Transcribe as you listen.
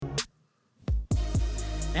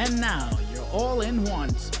And now, your all-in-one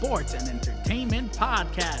sports and entertainment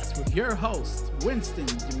podcast with your hosts, Winston,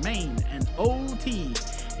 Jermaine, and OT.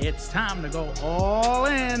 It's time to go all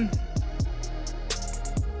in.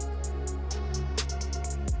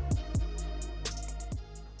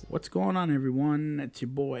 What's going on, everyone? It's your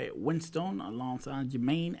boy, Winston, alongside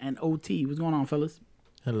Jermaine and OT. What's going on, fellas?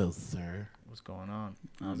 Hello, sir. What's going on?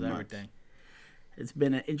 How's Not much. everything? It's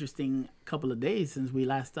been an interesting couple of days since we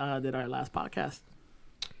last did our last podcast.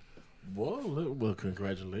 Well,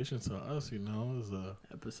 congratulations to us. It's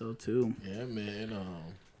Episode 2. yeah, man.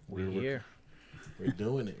 We're here. We're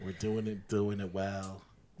doing it. We're doing it well.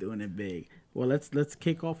 Doing it big. Well, let's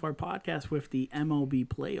kick off our podcast with the MLB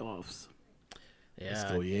playoffs. Let's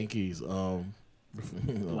Yeah. go Yankees. Wow,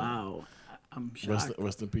 I'm shocked.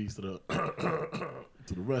 Rest in peace to the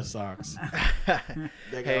to the Red Sox. They got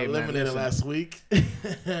Hey, man, eliminated listen. last week.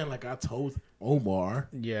 Like I told Omar.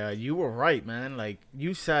 Yeah, you were right, man. Like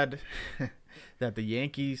you said that the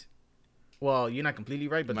Yankees. Well, you're not completely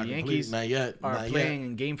right, but Not the complete, Yankees not yet. are Not playing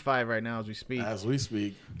in Game 5 right now as we speak. yet. As we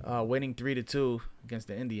speak. Winning 3-2 against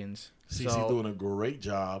the Indians. CC So doing a great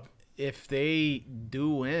job. if they do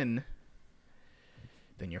win,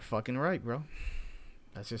 then you're fucking right, bro.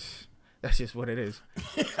 That's just what it is.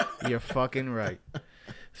 You're fucking right.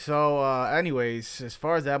 So, anyways, as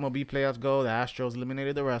far as the MLB playoffs go, the Astros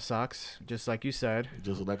eliminated the Red Sox, just like you said.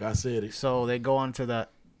 Just like I said it. So they go on to the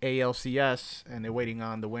ALCS, and they're waiting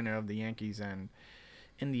on the winner of the Yankees and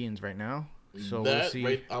Indians right now. So we'll see.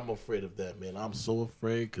 Right, I'm afraid of that, man. I'm so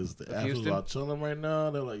afraid because the Astros Houston? are chilling right now.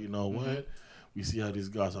 They're like, you know Mm-hmm. what? We see how these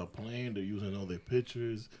guys are playing. They're using all their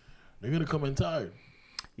pitchers. They're gonna come in tired.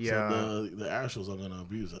 Yeah, So the Astros are gonna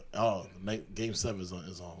abuse it. Oh, Game 7 is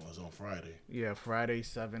on Friday. yeah, Friday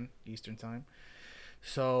 7 Eastern time.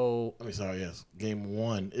 So I mean, sorry, yes, Game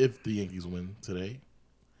 1. If the Yankees win today,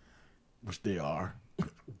 which they are,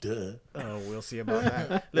 duh. we'll see about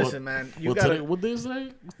that. Listen, man, you Well, gotta. today, what day is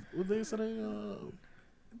today? What day is today?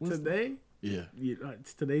 Today, Yeah,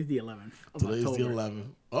 today's the 11th of today's October. the 11th.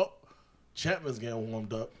 Oh, Chapman's getting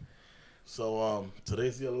warmed up. So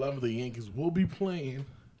today's the 11th. The Yankees will be playing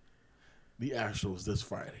the Astros this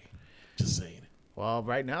Friday. Just saying it. Well,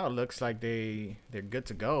 right now it looks like they're good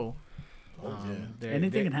to go. Oh,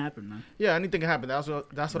 Anything can happen, man. Yeah, anything can happen. That's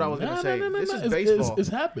what I was gonna say. This is It's- baseball. It's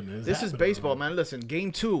happening. This is baseball, man. Listen,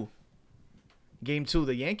 Game 2,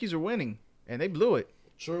 the Yankees are winning, and they blew it.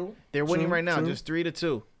 True. They're winning True, right now, true. just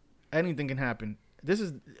 3-2. Anything can happen. This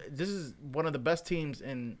is one of the best teams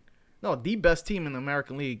the best team in the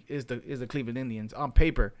American League is the Cleveland Indians on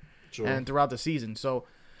paper True. and throughout the season. So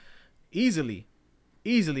easily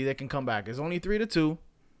they can come back. It's only 3-2.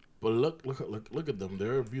 But look at them.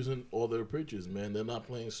 They're abusing all their pitches, man. They're not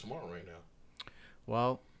playing smart right now.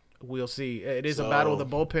 Well, we'll see. It is a So- battle of the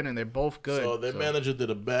bullpen, and they're both good. So their manager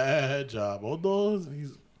did a bad job. Although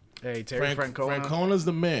Hey, Terry Francona. Francona's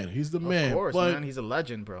the man. He's the man. Of course, but man. He's a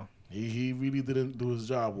legend, bro. he really didn't do his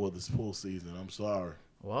job well this full season. I'm sorry.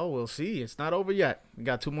 Well, we'll see. It's not over yet. We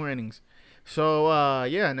got 2 more innings. So,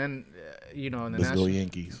 and then, in the Let's go national...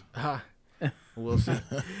 Yankees. We'll see.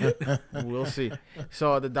 We'll see.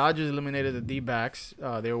 So, the Dodgers eliminated the D-backs.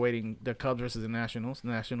 They were waiting the Cubs versus the Nationals. The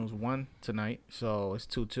Nationals won tonight, so it's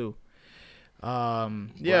 2-2.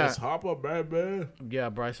 Bryce Harper, baby. Yeah,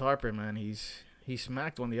 Bryce Harper, man. He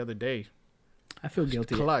smacked one the other day. I feel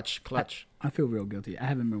guilty. Clutch. I feel real guilty. I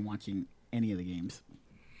haven't been watching any of the games.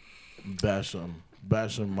 Bash them,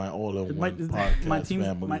 my all-in-one podcast my team,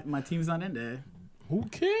 family. my team's not in there. Who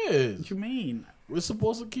cares? What you mean? We're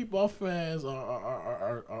supposed to keep our fans,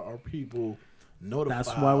 our people notified.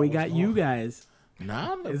 That's why we what's got going you on. guys.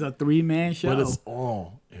 Nah, It's a 3-man show. but it's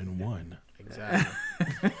all in one.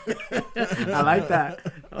 Exactly. I like that.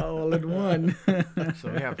 All in one.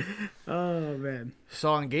 So, we have... Oh man.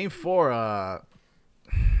 So, in Game 4,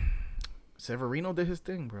 Severino did his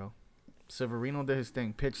thing, bro. Severino did his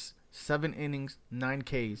thing. Pitched 7 innings, 9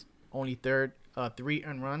 Ks, only 3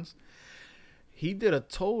 earned runs. He did a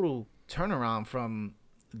total turnaround from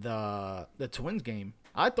the Twins game.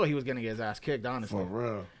 I thought he was gonna get his ass kicked, honestly. For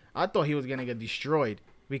real. I thought he was gonna get destroyed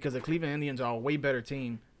because the Cleveland Indians are a way better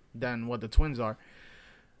team than what the Twins are.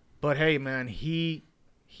 But hey, man, he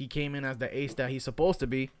came in as the ace that he's supposed to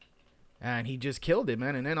be, and he just killed it,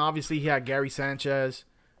 man. And then obviously he had Gary Sanchez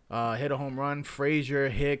hit a home run. Frazier,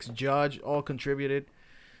 Hicks, Judge all contributed.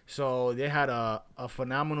 So they had a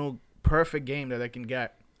phenomenal, perfect game that they can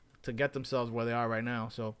get to get themselves where they are right now.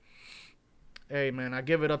 So, hey, man, I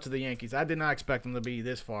give it up to the Yankees. I did not expect them to be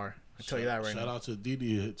this far. I'll tell you that right now. Shout out to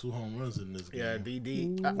Didi, hit 2 home runs in this game. Yeah,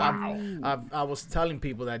 DD. I was telling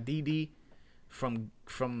people that DD from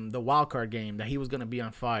the wild card game that he was gonna be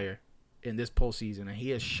on fire, in this postseason, and he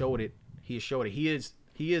has showed it. He is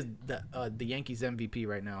the Yankees MVP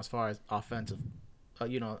right now as far as offensive,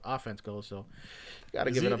 offense goes. So, got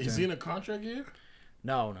to give it up to Is him. he in a contract year?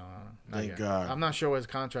 No, not Thank yet. God. I'm not sure what his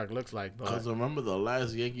contract looks like, but Because remember the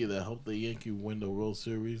last Yankee that helped the Yankee win the World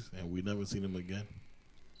Series, and we never seen him again?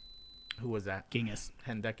 who was that? Gingas.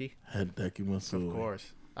 Hideki? Hideki Matsui. Of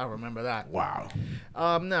course. I remember that. Wow.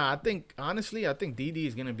 No, I think Didi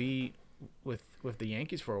is gonna be with the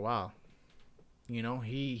Yankees for a while. You know,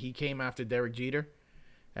 he came after Derek Jeter,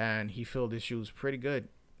 and he filled his shoes pretty good.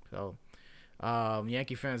 So,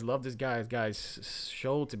 Yankee fans love this guy. This guy's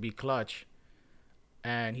showed to be clutch,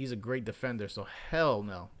 and he's a great defender. So hell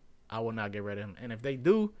no, I will not get rid of him. And if they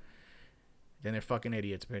do, then they're fucking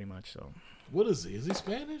idiots, pretty much. So What is he? Is he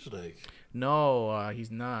Spanish? Like, no,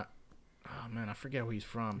 he's not. Oh man, I forget where he's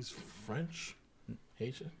from. he's French?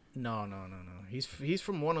 Haitian? No. He's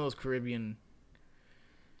from one of those Caribbean.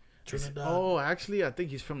 Trinidad? Oh, actually, I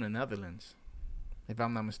think he's from the Netherlands, if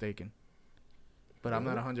I'm not mistaken. But I'm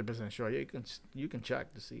not 100% sure. Yeah, you can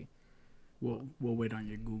check to see. We'll wait on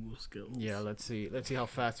your Google skills. Yeah, let's see how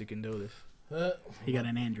fast you can do this. He got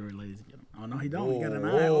an Android, ladies and gentlemen. Oh no, he don't. Whoa, he got an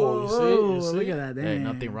whoa, iPhone. you see? You Look see? at that. Damn. Hey,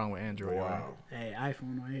 nothing wrong with Android. Right? Wow. Hey,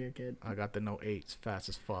 iPhone right here, kid. I got the Note 8. It's fast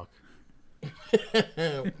as fuck.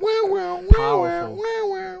 Powerful. Powerful.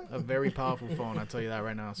 A very powerful phone. I'll tell you that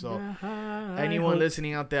right now. So, anyone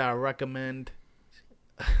listening out there, I recommend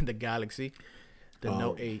the Galaxy, the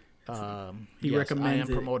Note 8. He yes, recommends I am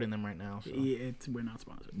it. promoting them right now. So. We're not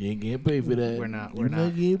sponsored. You ain't getting paid for that. We're not. You're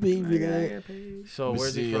not getting paid for that. So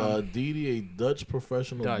where's he from? Didi, a Dutch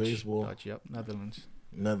professional baseball. Dutch, yep, Netherlands.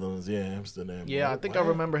 Netherlands, yeah, Amsterdam. Yeah, Wow. I think I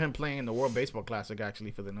remember him playing in the World Baseball Classic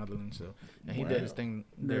actually for the Netherlands. So, and he did Wow. his thing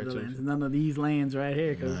there Netherlands. too. None of these lands right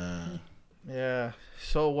here. Cause Nah, Yeah.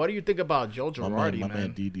 So what do you think about Joe my Girardi, man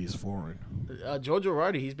man? Didi is foreign. Joe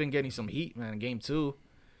Girardi, he's been getting some heat, man. In Game 2,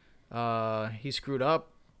 he screwed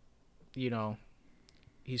up. You know,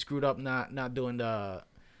 he screwed up not doing the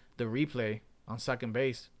replay on second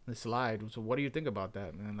base, the slide. So what do you think about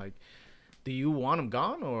that, man? Like, do you want him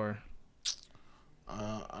gone or?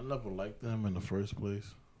 I never liked them in the first place.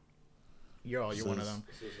 You're one of them.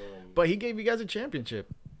 Since, But he gave you guys a championship.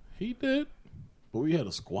 he did, but we had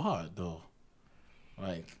a squad though.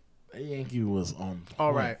 Like that Yankee was on.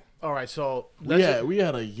 All point. right. So We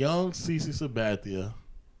had a young CC Sabathia.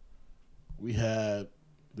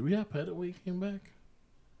 Did we have Pettit when he came back?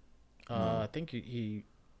 I think he.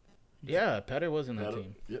 Yeah, Pettit was in that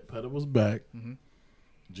team. Yep, Pettit was back. Mhm.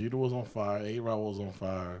 Jeter was on fire. A-Rod was on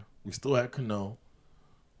fire. We still had Cano.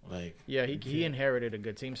 Like, Yeah, he inherited a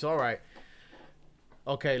good team. So all right.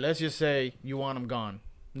 Okay, let's just say you want him gone.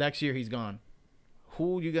 Next year he's gone.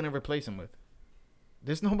 Who you gonna replace him with?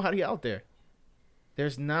 There's nobody out there.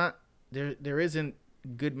 There isn't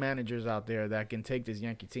good managers out there that can take this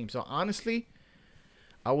Yankee team. So honestly,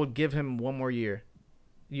 I would give him one more year.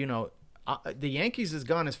 You know, the Yankees has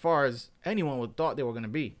gone as far as anyone would thought they were gonna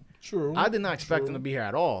be. true. I did not expect them to be here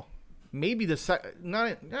at all. Maybe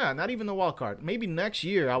not even the wild card. Maybe next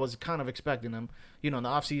year I was kind of expecting them. You know, in the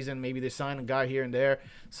offseason, maybe they sign a guy here and there.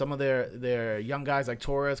 Some of their young guys like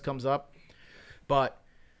Torres comes up. But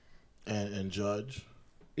and Judge.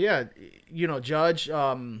 yeah, you know, Judge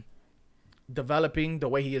developing the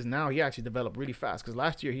way he is now, he actually developed really fast. Because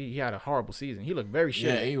last year he had a horrible season. He looked very shitty.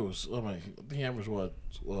 Yeah, he was. I mean, I think he averaged what?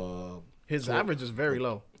 His average is very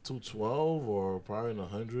low. 212 or probably in the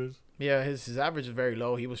hundreds. Yeah, his average is very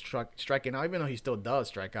low. He was striking out, even though he still does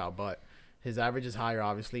strike out, but his average is higher,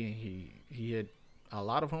 obviously. And he hit a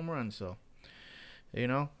lot of home runs, so you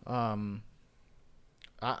know,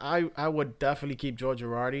 I would definitely keep Joe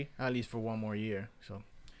Girardi at least for one more year. So,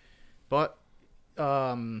 but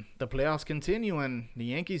the playoffs continue, and the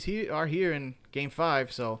Yankees are here in Game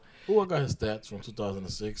 5. So, I got his stats from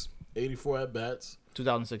 2006. 84 at bats.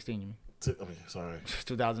 2016, you mean? Sorry.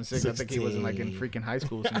 2006. I think he was in like in 16. freaking high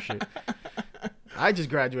school or some shit. I just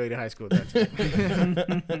graduated high school at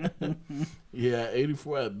that time. Yeah,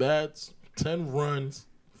 84 at bats, 10 runs,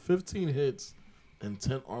 15 hits, and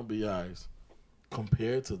 10 RBIs.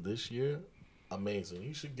 Compared to this year, amazing.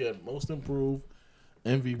 He should get most improved,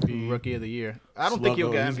 MVP, Rookie of the year. I don't think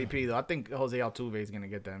he'll get Sluggo. MVP though. I think Jose Altuve is gonna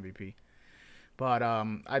get the MVP. But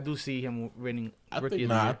I do see him winning Rookie of the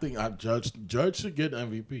Year. I think Judge should get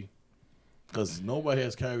MVP because nobody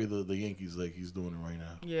has carried the Yankees like he's doing it right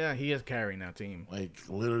now. Yeah, he is carrying that team. Like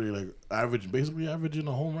literally, like basically averaging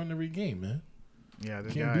a home run every game, man. Yeah,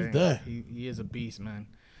 this Can't guy. beat that. He is a beast, man.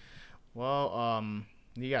 Well,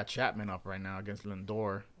 you got Chapman up right now against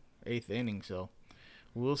Lindor, 8th inning. So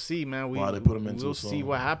we'll see, man. They put him into we'll a see song.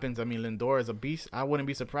 what happens. I mean, Lindor is a beast. I wouldn't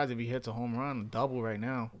be surprised if he hits a home run, a double right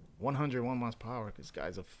now. 101 miles per hour. This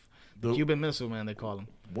guy's a The- Cuban Missile, man. They call him.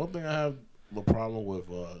 One thing I have the problem with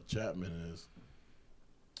Chapman is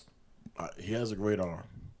he has a great arm.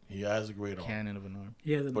 He has a great arm, Cannon of an arm.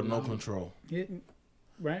 He hasn't but no allowed- control.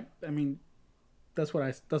 right? I mean, that's what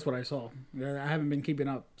I saw. I haven't been keeping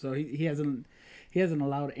up, so he hasn't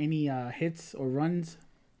allowed any hits or runs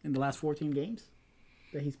in the last 14 games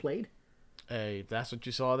that he's played. Hey, if that's what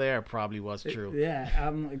you saw there, it probably was true.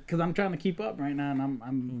 Yeah, because I'm trying to keep up right now, and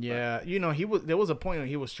I'm Yeah, there was a point when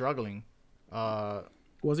he was struggling.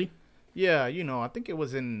 Was he? Yeah, I think it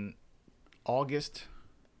was in August,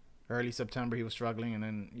 early September. He was struggling, and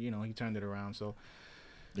then he turned it around. So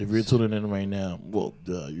If you're tuning in right now, well,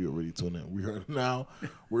 you already tuned in. We heard now.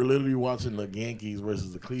 We're literally watching the Yankees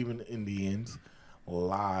versus the Cleveland Indians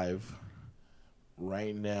live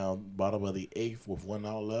right now. Bottom of the 8th with 1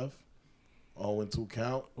 out left. 0-2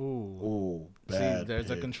 count. Ooh, bad. See, there's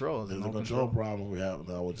a pitch. control. There's a control problem we have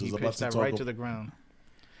now, which He is about pitched to that talk right to the ground.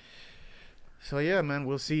 So yeah, man,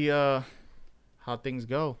 we'll see how things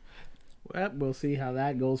go. Well, we'll see how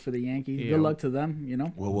that goes for the Yankees. Yeah. Good luck to them.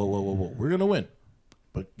 Whoa. We're gonna win,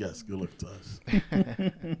 but yes, good luck to us.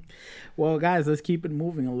 Well, guys, let's keep it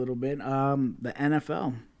moving a little bit. The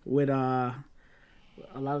NFL with a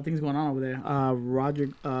lot of things going on over there. Roger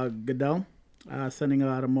Goodell sending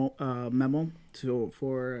out a memo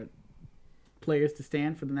for players to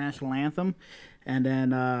stand for the national anthem, and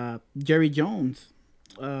then Jerry Jones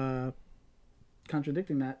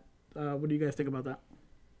contradicting that. What do you guys think about that?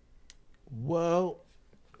 Well,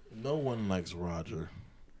 no one likes Roger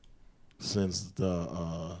since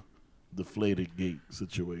the deflated gate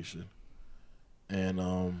situation, and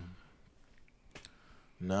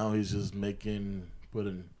now he's just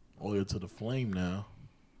putting oil to the flame now,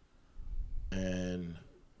 and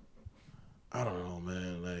I don't know,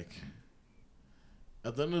 man. Like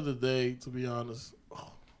at the end of the day, to be honest,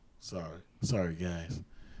 sorry guys,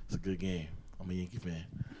 it's a good game. I'm a Yankee fan,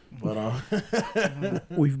 but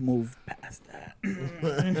We've moved past that.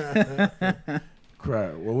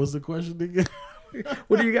 crap. What was the question again?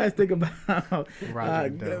 What do you guys think about Roger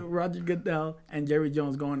Goodell. Roger Goodell and Jerry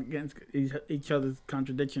Jones going against each other's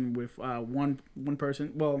contradiction with one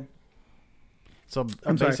person? Well, So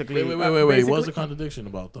I'm sorry. basically, Wait. basically- What's the contradiction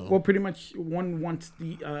about though? well, pretty much one wants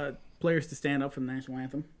the players to stand up for the national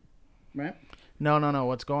anthem, right? No.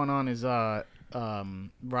 What's going on is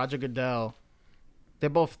Roger Goodell. They're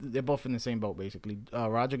both in the same boat basically.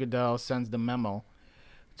 Roger Goodell sends the memo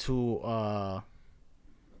to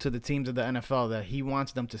the teams of the NFL that he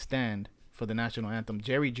wants them to stand for the national anthem.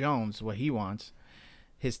 Jerry Jones, what he wants,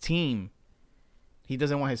 he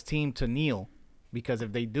doesn't want his team to kneel because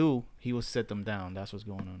if they do, he will sit them down. That's what's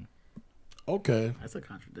going on. Okay. That's a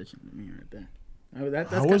contradiction to me right there. I mean,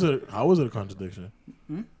 that's How was it a contradiction?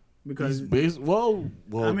 because Well,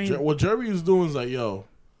 I mean- what Jerry is doing is like, yo,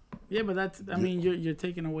 yeah, but that's I mean you're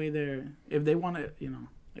taking away their if they want to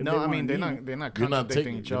if No, they I wanna mean they're kneel- not you're not contradicting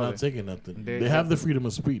taking each you're other. not taking nothing. They- They have the freedom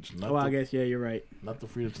of speech, not Well, I the, guess yeah, you're right. not the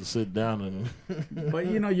freedom to sit down and. But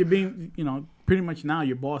you're being pretty much now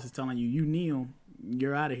your boss is telling you kneel,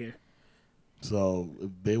 you're out of here. So if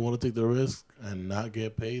they want to take the risk and not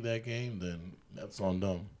get paid that game, then that's on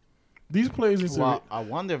them. These players need to. Well, I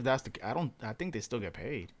wonder if that's the. I think they still get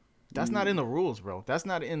paid. That's not in the rules, bro. That's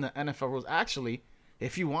not in the NFL rules. Actually,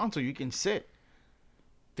 if you want to, you can sit.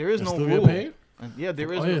 There is and no still rule. get paid? Yeah,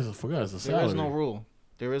 there is. Oh no, yes, I forgot. It's a there salary. is no rule.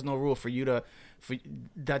 There is no rule for you to.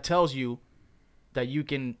 That tells you that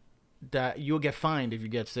you'll get fined if you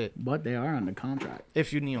get sit. But they are under contract.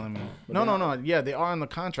 If you kneel, I mean. No. Yeah, they are in the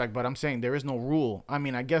contract, but I'm saying there is no rule. I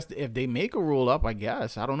mean, I guess if they make a rule up, I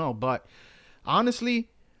guess. I don't know. But honestly,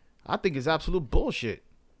 I think it's absolute bullshit.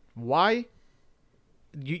 Why?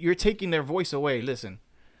 You're taking their voice away. Listen,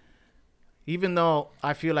 even though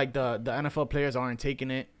I feel like the NFL players aren't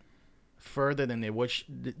taking it further than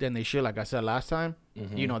they should, like I said last time,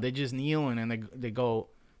 they just kneel and then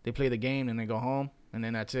they play the game and they go home and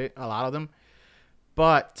then that's it. A lot of them.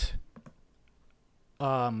 But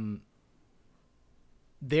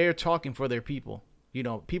they're talking for their people,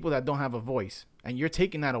 people that don't have a voice, and you're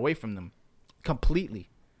taking that away from them completely.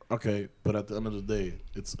 Okay, but at the end of the day,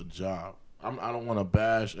 it's a job. I don't want to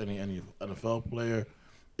bash any NFL player.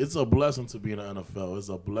 It's a blessing to be in the NFL. It's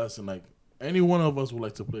a blessing. Like any one of us would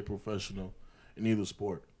like to play professional in either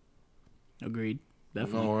sport. Agreed. You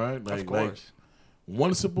Definitely. know, right? Of course.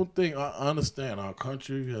 One simple thing, I understand our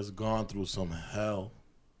country has gone through some hell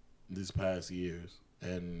these past years,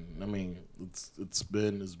 and I mean it's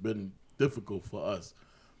been difficult for us.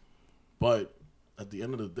 But at the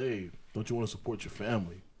end of the day, don't you want to support your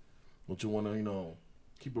family? Don't you want to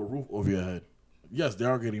keep a roof over your head? Yes,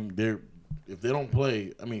 they're if they don't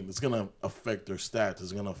play, I mean, it's gonna affect their stats.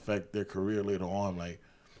 It's gonna affect their career later on. Like,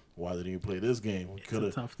 why didn't you play this game? We It's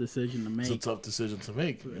a tough decision to make. It's a tough decision to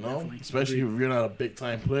make, you know, Definitely. especially if you're not a big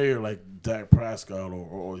time player like Dak Prescott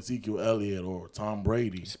or Ezekiel Elliott or Tom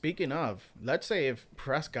Brady. Speaking of, let's say if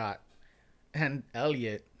Prescott and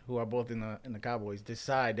Elliott, who are both in the Cowboys,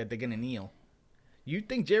 decide that they're gonna kneel, you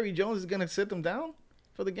think Jerry Jones is gonna sit them down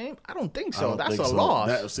for the game? I don't think so. I don't That's think a so.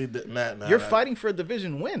 loss. You're That- fighting for a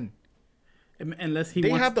division win. Unless he They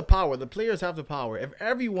wants, have the power. The players have the power. If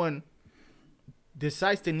everyone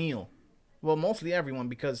decides to kneel, well, mostly everyone,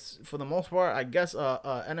 because for the most part, I guess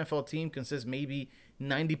a NFL team consists maybe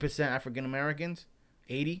 90% African Americans,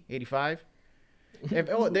 80, 85. If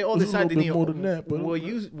they all It's a decide to little bit kneel, more than that, but will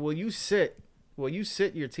you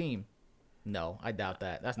sit your team? No, I doubt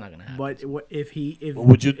that. That's not gonna happen. But if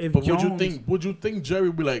would you? if But Jones, would you think Jerry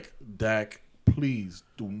would be like, Dak, please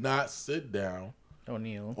do not sit down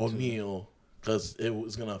O'Neal. or kneel because it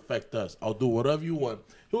was gonna affect us. I'll do whatever you want.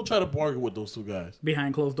 He'll try to bargain with those two guys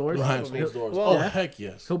behind closed doors, behind closed doors. Well, Oh yeah. heck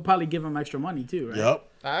yes. he'll probably give him extra money too, right? Yep.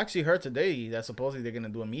 I actually heard today that supposedly they're gonna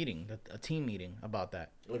do a meeting, a team meeting about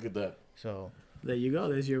that. Look at that. So There you go.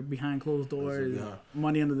 There's your behind closed doors behind-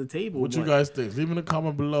 money under the table. What you but guys think? Leave in the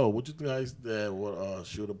comment below. What you guys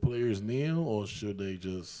should the players kneel or should they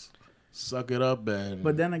just suck it up and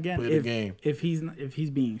But then again, play the game? if he's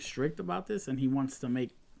being strict about this and he wants to make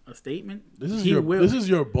a statement, This is he your will. this is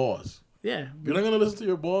your boss. Yeah, You're not gonna listen to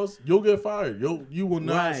your boss. You'll get fired. You will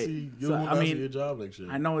not Right. see. You So, will I not mean, see your job next year.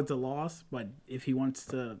 I know it's a loss, but if he wants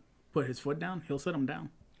to put his foot down, he'll sit him down.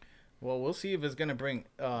 well, we'll see if it's gonna bring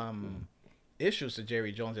issues to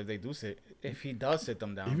Jerry Jones if he does sit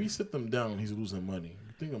them If down. he sit them down, he's losing money.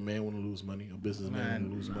 You think a man want to lose money? A businessman Man,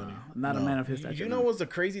 want to lose money? Not a No. man of his stature. You know what's the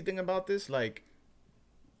crazy thing about this? Like,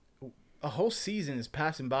 a whole season is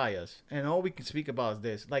passing by us, and all we can speak about is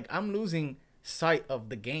this. Like, I'm losing sight of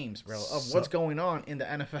the games, bro, of what's going on in the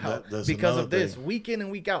NFL That's because another of this. thing. Week in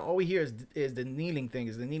and week out, all we hear is the kneeling thing,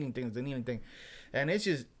 and it's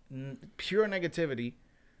just pure negativity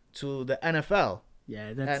to the NFL,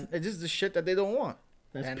 Yeah, that's and it's just the shit that they don't want.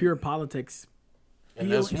 and- pure politics. And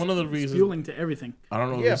that's one of the reasons. Fueling to everything. I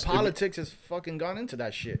don't know. Yeah, if politics has fucking gone into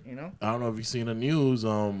that shit, you know? I don't know if you've seen the news.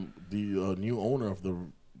 The new owner of the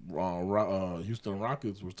Houston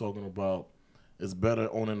Rockets was talking about it's better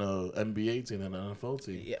owning a NBA team than an NFL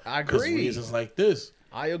team. Yeah, I Because agree. reasons like this.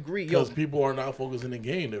 I agree. Yo, Because people are not focused in the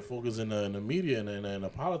game. They're focused in the media and the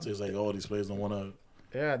politics. Like, oh, these players don't want to.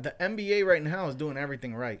 yeah, the NBA right now is doing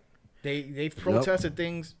everything right. They've protested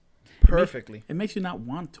things perfectly. It makes you not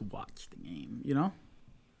want to watch the game. You know,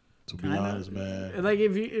 To be Kinda. honest, man. like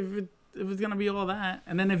if it's gonna be all that,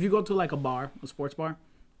 and then if you go to like a sports bar,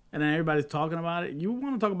 and then everybody's talking about it, you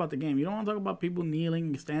want to talk about the game. You don't want to talk about people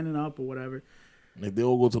kneeling, standing up, or whatever. Like, they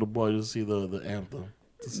all go to the bar just to see the anthem.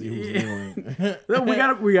 To see who's kneeling. So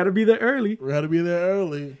we gotta be there early. We had to be there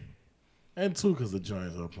early. And two, because the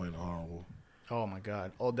Giants are playing horrible. Oh my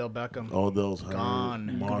God, Odell Beckham. Odell's hurt. Gone.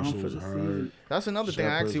 Gone for Marshall's the hurt. season. That's another thing I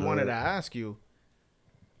Shepard's actually wanted to hurt. ask you.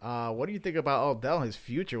 What do you think about Odell, his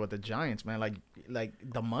future with the Giants, man? Like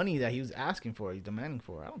the money that he was asking for, he's demanding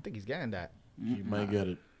for. I don't think he's getting that. He might get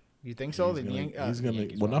it. You think so? He's The gonna, Yan- he's the gonna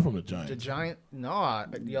Yankees well, won't. not from the Giants. The Giant,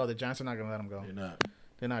 the Giants are not gonna let him go. They're not.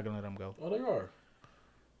 They're not gonna let him go. Oh, they are.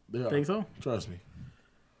 They are. Think so? Trust me.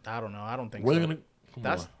 I don't know. I don't think Where so. they gonna? Come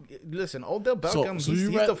That's on. listen. Odell Beckham. so he's you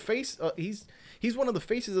he's read- the face. He's one of the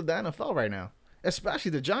faces of the NFL right now,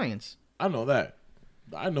 especially the Giants. I know that.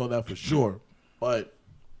 I know that for sure. But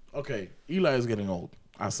okay, Eli is getting old.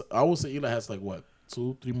 I would say Eli has like what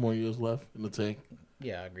 2-3 more years left in the tank.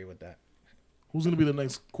 Yeah, I agree with that. Who's gonna be the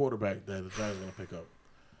next quarterback that the Giants are gonna pick up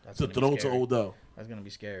That's to gonna be throw to scary. Odell? That's gonna be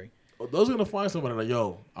scary. Those are gonna find somebody like,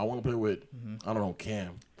 yo, I want to play with, Mm-hmm. I don't know,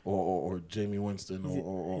 Cam or Jamie Winston He's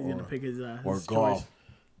or gonna pick his or choice. Goff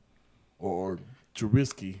or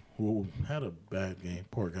Trubisky, who had a bad game.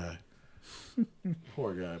 Poor guy.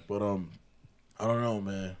 Poor guy. But I don't know,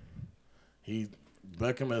 man.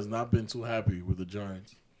 Beckham has not been too happy with the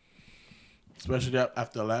Giants, especially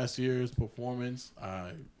after last year's performance.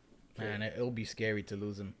 Man, it'll be scary to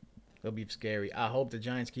lose him. It'll be scary. I hope the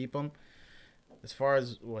Giants keep him. As far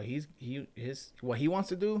as what what he wants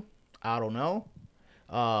to do, I don't know.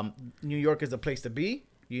 New York is the place to be.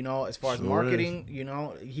 You know, as far as Sure marketing, you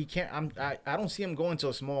know, he can't. I don't see him going to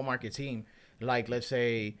a small market team like, let's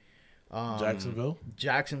say,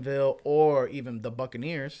 Jacksonville, or even the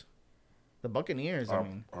Buccaneers. The Buccaneers. I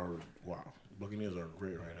mean, wow, Buccaneers are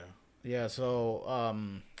great right now. yeah. So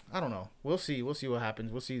I don't know. We'll see. We'll see what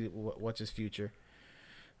happens. We'll see what's his future.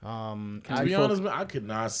 To be honest, man, I could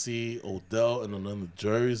not see Odell in another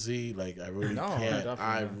jersey. Like I really can't.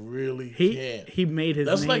 I really can't. He made his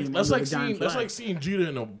name. That's like seeing Jeter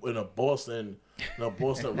in a Boston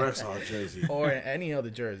Red Sox jersey or in any other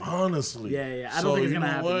jersey. Honestly, yeah. I don't think it's gonna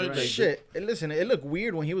happen. Right? Shit, listen, it looked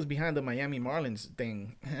weird when he was behind the Miami Marlins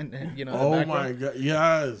thing, and you know. Oh my god,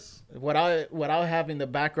 yes. Without having the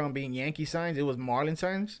background being Yankee signs, it was Marlin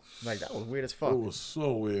signs. Like that was weird as fuck. It was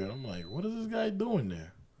so weird. I'm like, what is this guy doing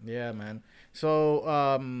there? Yeah, man. So,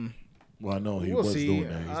 well, I know he was doing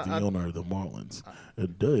that. He's the owner of the Marlins.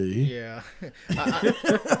 Yeah.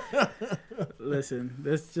 Listen,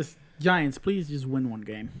 that's just Giants. Please just win one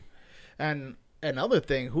game. And another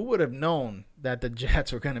thing, who would have known that the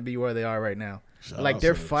Jets were going to be where they are right now? Shout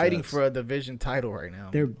they're fighting for a division title right now.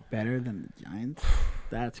 They're better than the Giants.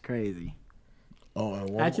 That's crazy.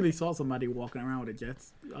 Oh, I actually saw somebody walking around with a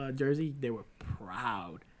Jets jersey. They were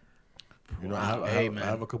proud. You know, I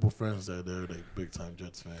have a couple friends that they're like big time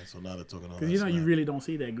Jets fans, so now they're talking all that. Because you really don't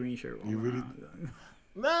see that green shirt. You really?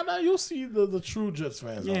 Nah, you'll see the true Jets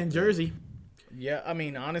fans. Yeah, in Jersey. Yeah, I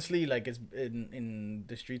mean, honestly, like it's in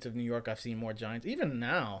the streets of New York, I've seen more Giants, even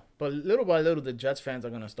now. But little by little, the Jets fans are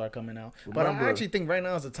gonna start coming out. But I actually think right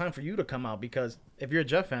now is the time for you to come out because if you're a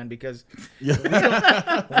Jet fan, because we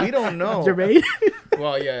don't know. Jermaine?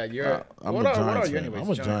 Well, yeah, you're. What are you anyways? I'm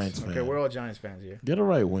a Giants fan. Okay, we're all Giants fans here. Get it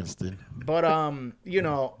right, Winston. But you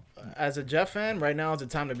know, as a Jet fan, right now is the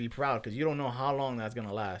time to be proud because you don't know how long that's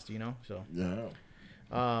gonna last. You know, so yeah.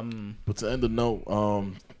 But to end the note,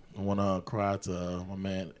 I want to cry to my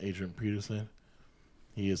man Adrian Peterson.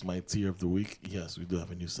 He is my tier of the week. Yes, we do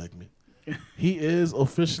have a new segment. He is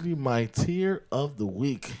officially my tier of the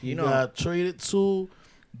week. He got traded to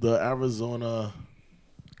the Arizona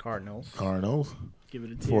Cardinals. Give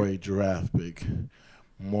it a tier. For a draft pick.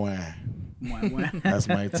 That's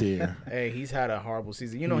my tier. Hey, he's had a horrible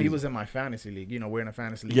season. You know, he was in my fantasy league. You know, we're in a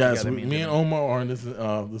fantasy league yes, together. Me and Omar are in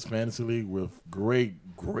this fantasy league with great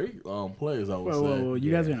players, I would say. Whoa,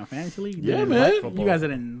 you guys are in a fantasy league? Yeah, man. You guys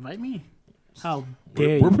didn't invite me? How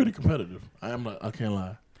dare you? We're pretty competitive. I can't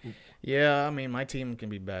lie. Yeah, I mean, my team can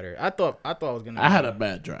be better. I thought I was going to. I had a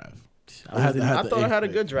bad draft. I thought I had a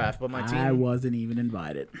good draft, but my team. I wasn't even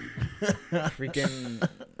invited. Freaking.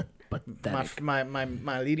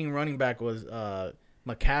 My leading running back was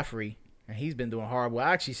McCaffrey, and he's been doing horrible.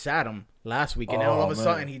 I actually sat him last week, and all of a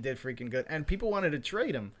sudden he did freaking good. And people wanted to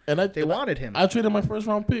trade him. They wanted him. I traded my first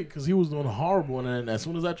round pick because he was doing horrible, and then as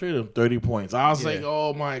soon as I traded him, 30 points. I was like,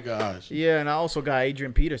 oh my gosh. Yeah, and I also got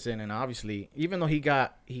Adrian Peterson, and obviously, even though he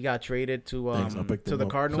got traded to the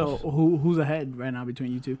Cardinals. So who's ahead right now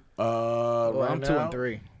between you two? I'm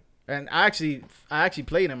 2-3. And I actually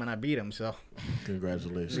played him and I beat him. So,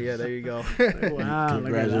 congratulations. Yeah, there you go. Wow,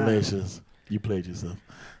 congratulations. You played yourself.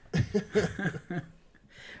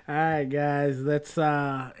 All right, guys. It's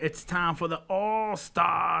time for the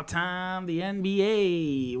All-Star time, the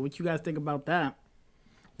NBA. What you guys think about that?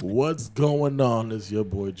 What's going on? It's your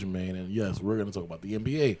boy Jermaine, and yes, we're gonna talk about the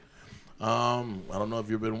NBA. I don't know if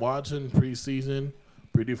you've been watching preseason.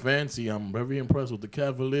 Pretty fancy. I'm very impressed with the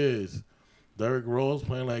Cavaliers. Derrick Rose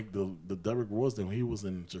playing like the Derrick Rose that when he was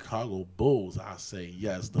in Chicago Bulls. I say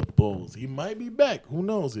yes, the Bulls. He might be back. Who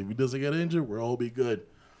knows? If he doesn't get injured, we'll all be good.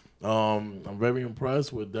 I'm very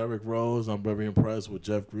impressed with Derrick Rose. I'm very impressed with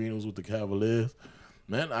Jeff Green, who's with the Cavaliers.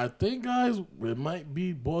 Man, I think, guys, it might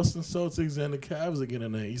be Boston Celtics and the Cavs again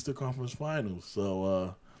in the Eastern Conference Finals.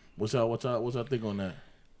 So, what y'all think on that?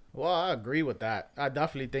 Well, I agree with that. I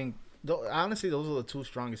definitely think, honestly, those are the two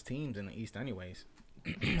strongest teams in the East anyways.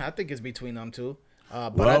 I think it's between them two.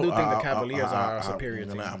 But I do think the Cavaliers are a superior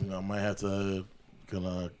team. I might have to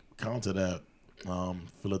counter that.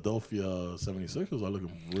 Philadelphia 76ers are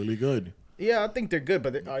looking really good. Yeah, I think they're good,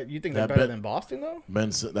 but you think they're better than Boston, though?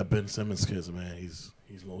 Ben Simmons kid, man, he's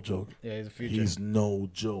no joke. Yeah, he's a future. He's no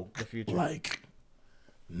joke. The future. Like,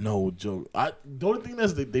 no joke. The only thing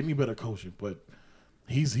is they need better coaching, but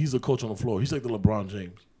he's a coach on the floor. He's like the LeBron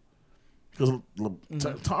James. Because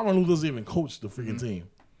Tyronn Lue doesn't even coach the freaking team.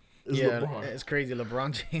 It's crazy.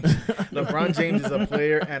 LeBron James is a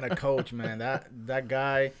player and a coach, man. That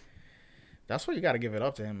guy, that's what you got to give it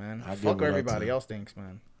up to him, man. Fuck what everybody else thinks,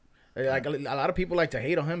 man. Like a lot of people like to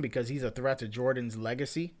hate on him because he's a threat to Jordan's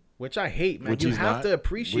legacy, which I hate, man. You have to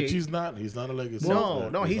appreciate. Which he's not. He's not a legacy.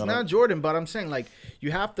 No, he's not Jordan. But I'm saying, like,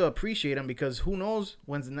 you have to appreciate him because who knows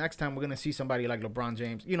when's the next time we're gonna see somebody like LeBron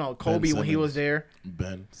James? You know, Kobe when he was there.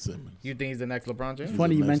 Ben Simmons. You think he's the next LeBron James?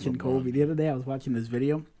 Funny you mentioned Kobe. The other day I was watching this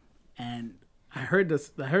video, and I heard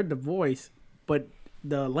the voice, but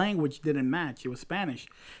the language didn't match. It was Spanish,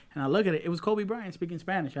 and I look at it. It was Kobe Bryant speaking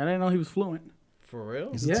Spanish. I didn't know he was fluent. For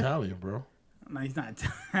real? He's Italian, bro. No, he's not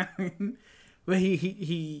Italian. But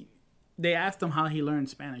he they asked him how he learned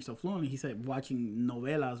Spanish so fluently. He said watching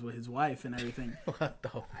novelas with his wife and everything. What the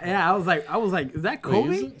fuck? Yeah, I was like, is that Kobe?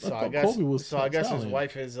 Wait, is it? So I thought guess Kobe was I guess his Italian.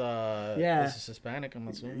 wife is is Hispanic, I'm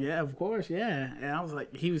assuming. Yeah, of course, yeah. And I was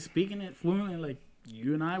like, he was speaking it fluently like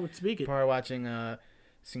you and I would speak it. Probably watching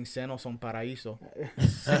Sin Seno Son Paraíso.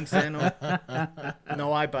 Sin Seno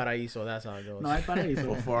No Hay Paraíso. That's how it goes. No hay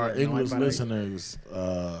paraíso. For our Yeah, no, English I- listeners,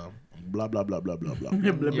 blah blah blah blah blah blah.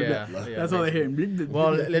 Blah, blah, blah. Yeah, That's all they hear. Blah, blah,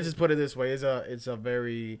 Well, blah. let's just put it this way: it's a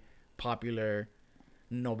very popular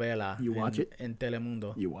novela. You watch it? in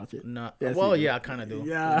Telemundo? You watch it. No, Yes, well, you do. yeah, I kind of do.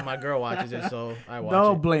 Yeah. My girl watches it, so I watch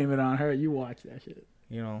Don't it. blame it on her. You watch that shit.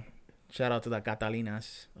 You know, shout out to the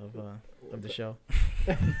Catalinas of the show.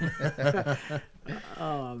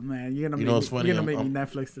 Oh man, you're gonna You make know what's me, funny? you're gonna make I'm- me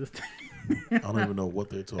Netflix this time. I don't even know what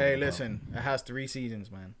they're talking Hey, about. listen, it has 3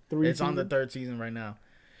 seasons, man. Three It's on the seasons? 3rd season right now.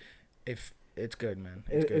 If it's good, man.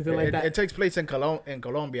 It's Is good. it like that? It takes place in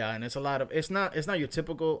Colombia, and it's a lot of. It's not your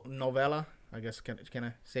typical novela. I guess can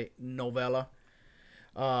I say novela?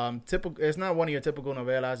 Typical. It's not one of your typical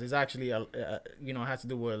novelas. It's actually it has to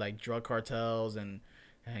do with like drug cartels and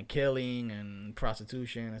killing and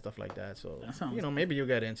prostitution and stuff like that. So That sounds- maybe you'll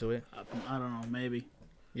get into it. I don't know, maybe.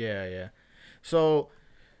 Yeah. So,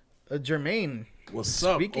 Jermaine, What's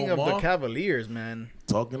up, speaking Omar? of the Cavaliers, man,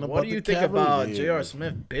 Talking about what do you the think about Cavaliers. J.R.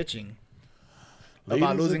 Smith bitching Ladies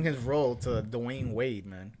about losing and- his role to Dwayne Wade,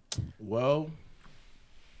 man? Well,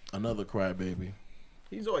 another crybaby.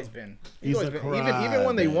 He's always been. He's always a been. Even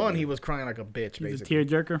when they won, crybaby. he was crying like a bitch, He's basically. a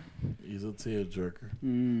tearjerker. He's a tearjerker.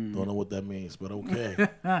 Mm. Don't know what that means, but okay.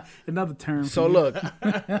 Another term. So for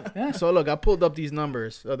you. look, I pulled up these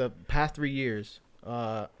numbers of the past 3 years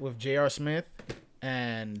with J.R. Smith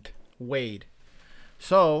and Wade.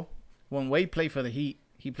 So when Wade played for the Heat,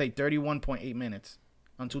 he played 31.8 minutes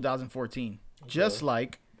on 2014, just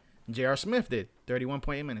like J.R. Smith did,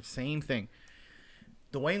 31.8 minutes, same thing.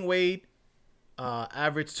 Dwayne Wade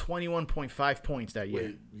averaged 21.5 points that year.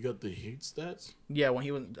 Wait, you got the Heat stats? Yeah, when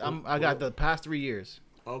he was, I got the past 3 years.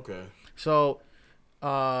 Okay. So,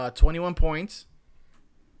 21 points.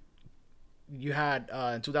 You had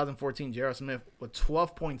in 2014 J.R. Smith with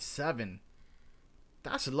 12.7.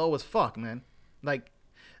 That's low as fuck, man. Like,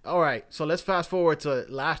 all right. So let's fast forward to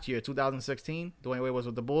last year, 2016. Dwayne Wade was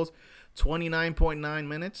with the Bulls. 29.9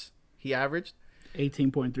 minutes he averaged.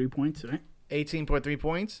 18.3 points, right? 18.3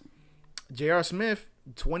 points. J.R. Smith,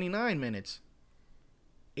 29 minutes.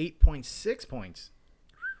 8.6 points.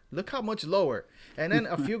 Look how much lower. And then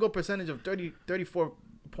a field goal percentage of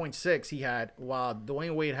 34.6 he had, while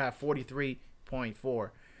Dwayne Wade had 43.4.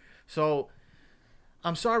 So,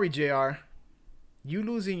 I'm sorry, JR. You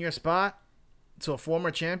losing your spot to a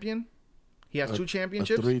former champion. He has 2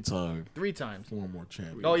 championships. A 3-time 3 times. former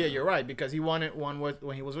champion. Oh, yeah, you're right, because he won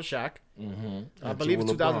when he was with Shaq. Mm-hmm. I believe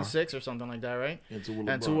it's 2006 or something like that, right? And two with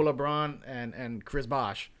And two with LeBron and Chris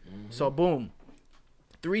Bosh. Mm-hmm. So boom,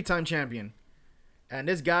 3-time champion, and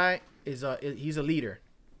this guy he's a leader,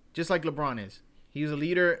 just like LeBron is. He was a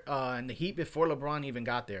leader in the Heat before LeBron even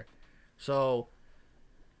got there. So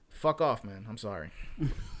fuck off, man. I'm sorry.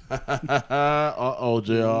 Uh-oh,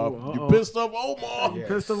 JR. Uh-oh. You pissed off Omar. Yeah.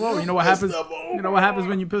 Pissed off Omar. You know what happens? Pissed off You know what happens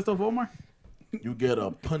when you pissed off Omar? You get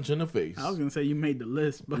a punch in the face. I was gonna say you made the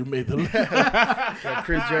list, but You made the list. Like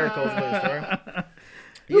Chris Jericho's list, right?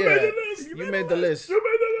 You made the list.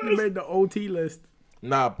 you made the OT list.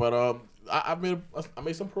 Nah, but I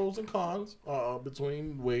made some pros and cons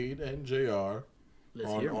between Wade and JR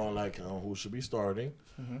Let's hear 'em. on who should be starting.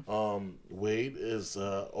 Mm-hmm. Wade is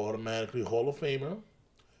automatically Hall of Famer.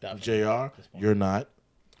 Definitely. JR, you're not.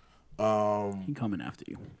 He coming after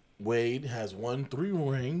you. Wade has won 3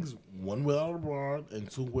 rings, 1 without LeBron and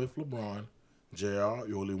 2 with LeBron. JR,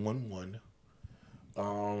 you only won 1.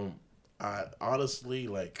 I honestly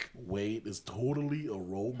Wade is totally a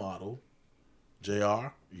role model. JR,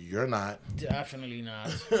 you're not. Definitely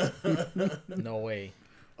not. No way.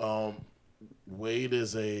 Wade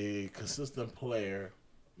is a consistent player.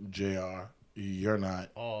 JR, you're not.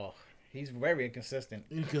 Oh, he's very inconsistent.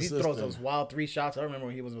 He Inconsistent. throws those wild 3 shots. I remember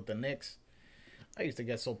when he was with the Knicks. I used to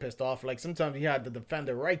get so pissed off. Like, sometimes he had the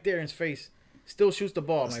defender right there in his face. Still shoots the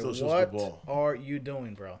ball. I'm Still like, shoots the what ball. are you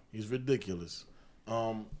doing, bro? He's ridiculous.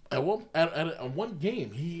 At one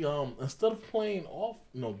game, he instead of playing off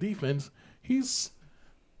defense, he's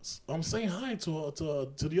saying hi to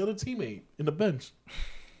the other teammate in the bench.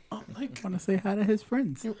 I'm like, Want to say hi to his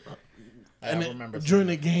friends? and remember during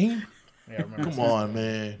the game. Yeah, I remember. Come on,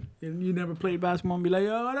 man. You never played basketball and be like,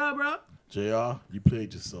 yo, what up, bro? JR, you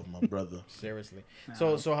played yourself, my brother. Seriously.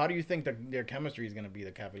 No. So how do you think their chemistry is going to be,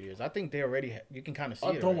 the Cavaliers? I think they already, you can kind of see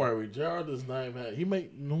it. Don't already. worry, JR does not even have, he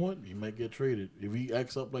might, you know what? He might get traded. If he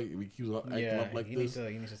acts up like, if he keeps acting up like he this,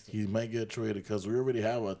 needs to he might get traded because we already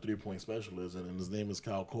have a 3-point specialist, and his name is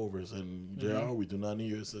Kyle Kovers. And JR, we do not need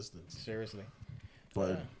your assistance. seriously.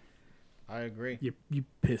 But I agree. You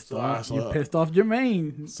pissed So off. I- You pissed off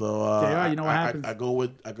Jermaine. so JR, you know what happens? I go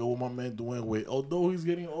with my man Dwayne Wade. Although he's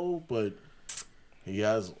getting old, but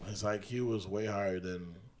his IQ is way higher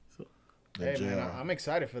than Hey, JR. man, I'm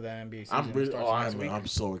excited for the NBA season. I'm It really, starts next week. I'm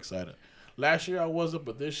so excited. Last year I wasn't,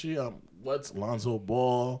 but this year what's Lonzo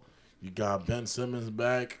Ball? You got Ben Simmons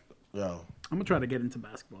back. Yo, I'm gonna try to get into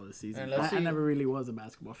basketball this season. And let's I see- never really was a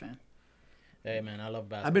basketball fan. Hey, man, I love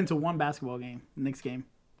basketball. I've been to one basketball game, Knicks game.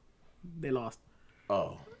 They lost.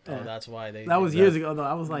 oh, Oh, that's why they. That was years ago though.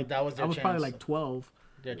 I was like, That was their I was probably chance. like 12.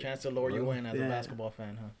 their chance to lure you in as a Yeah. basketball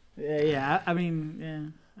fan, huh? Yeah. I mean,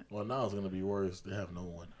 yeah. well now it's gonna be worse. They have no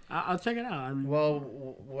one. I'll check it out. I mean, Well,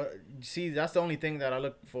 what? See, that's the only thing that I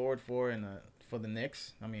look forward for for the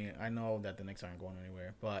Knicks. I mean, I know that the Knicks aren't going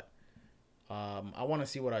anywhere, but I want to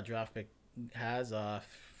see what our draft pick has. I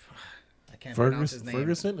can't pronounce his name.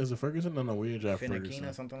 Ferguson? Is it Ferguson? No, we didn't draft Finnegan or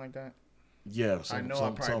Ferguson. something like that. Yeah, I some know I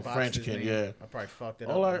probably some botched French his kid. name. Yeah. I probably fucked it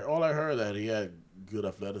All up. I heard that he had good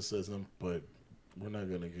athleticism, but we're not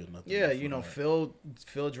gonna get nothing. Yeah, for you know, that.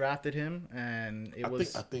 Phil drafted him, and it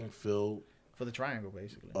was I think Phil for the triangle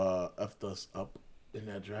basically. effed us up in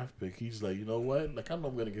that draft pick. He's like, you know what? Like I know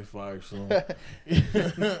I'm gonna get fired soon.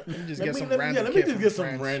 just get some random let me kid just from get some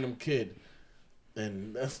France. random kid,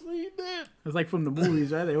 and that's what he did. it's like from the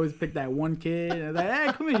movies, right? They always pick that one kid. And they're like,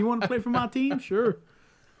 hey, come here. You want to play for my team? Sure.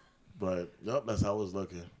 But yep, that's how it's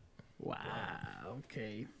looking. Wow.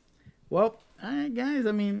 Okay. Well, all right, guys.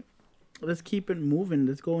 I mean, let's keep it moving.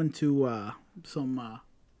 Let's go into some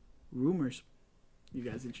rumors. You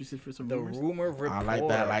guys interested for some The rumors? rumor report. I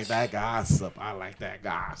like that gossip. I like that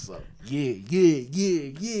gossip.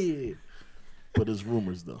 Yeah. But it's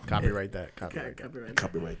rumors though. Copyright that. Copyright that. Copyright.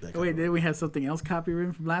 Copyright that. Wait, did we have something else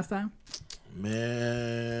copywritten from last time?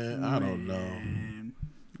 Man, I don't know. Man.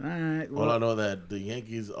 All right. All I Well, know that the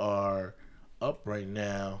Yankees are up right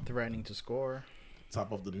now, Threatening to score.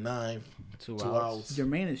 top of the ninth, Two two outs. outs.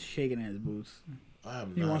 Jermaine is shaking in his boots. I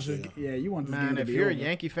am He not wants sure. this. Yeah, you want this game Man, to if be you're a over.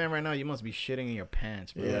 Yankee fan right now, you must be shitting in your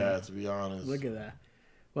pants, bro. Yeah, to be honest. Look at that.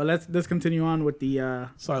 Well, let's continue on with the.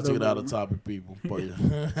 Sorry to the get out of rumor. topic, people. But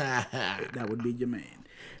That would be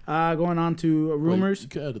Jermaine. Going on to rumors. You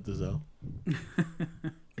can edit this out.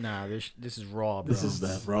 Nah, this is raw, bro. This is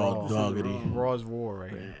that raw doggity. Raw's war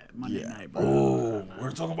right Yeah, here. Monday Yeah. night, bro. Oh, we're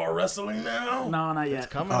talking about wrestling now. No, not yet.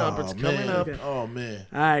 It's coming up. It's coming man. up. Oh man.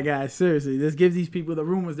 All right, guys. Seriously, let's give these people the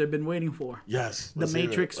rumors they've been waiting for. Yes. The let's hear it.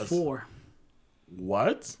 Matrix Let's- 4.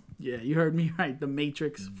 What? Yeah, you heard me right. The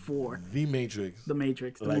Matrix 4. The Matrix. The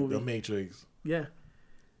Matrix, the like movie. the Matrix. Yeah,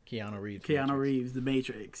 Keanu Reeves. Keanu Reeves, The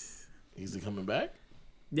Matrix. Is he coming back?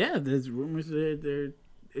 Yeah, there's rumors that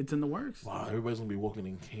it's in the works. Wow, everybody's gonna be walking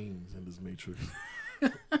in canes in this Matrix.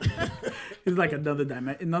 It's like another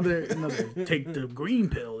another take the green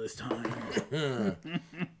pill this time.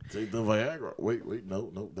 Take the Viagra. Wait,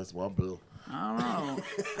 no, that's one pill. I don't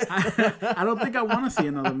know. I don't think I want to see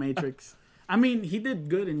another Matrix. I mean, he did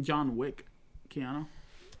good in John Wick, Keanu.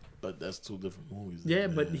 But that's two different movies. Yeah,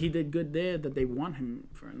 man. but he did good there that they want him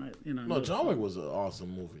for another. No, another John film. Wick was an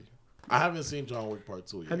awesome movie. I haven't seen John Wick Part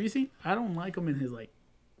 2 yet. Have you seen? I don't like him in his like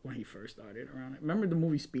when he first started around it. Remember the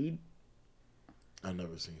movie Speed? I've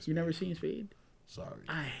never seen Speed. You never seen Speed? Sorry.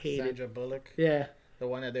 I hate it. Sandra Bullock. Yeah, The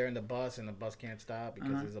one that they're in the bus and the bus can't stop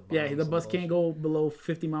because there's a bomb. yeah. The bus can't go below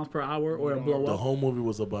 50 miles per hour or it'll blow The up. whole movie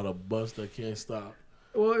was about a bus that can't stop.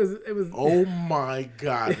 Well, it was. Oh my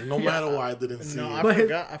God. No matter why I didn't see No, it. I But-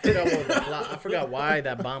 forgot. I forgot what the plot. I forgot why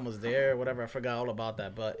that bomb was there. Whatever. I forgot all about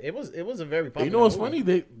that. But it was a very popular. You know what's movie.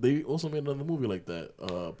 funny? They also made another movie like that.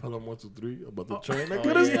 Pelham 123 about the train that Oh,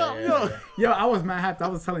 couldn't yeah, stop. yeah, Yo. yeah. Yo, I was mad hyped. I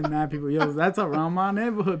was telling mad people, yo, that's around my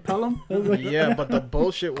neighborhood, Pelham. I was like, Yeah, but the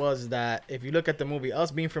bullshit was that if you look at the movie,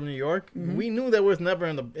 us being from New York, we knew there was never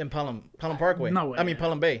in Pelham Parkway. No way. I mean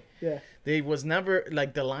Pelham Bay. yeah. They was never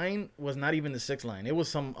like the line was not even the 6th line. It was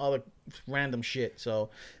some other random shit.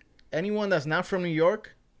 So anyone that's not from New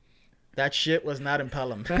York, that shit was not in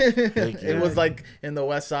Pelham. Thank you. It was like in the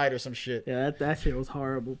West Side or some shit. Yeah, that shit was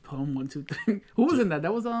horrible. Pelham 123. Who was in that?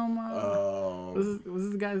 That was was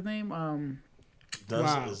this guy's name? Denzel,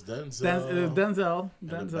 wow. it's Denzel. It was Denzel. And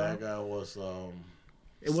the Denzel. bad guy was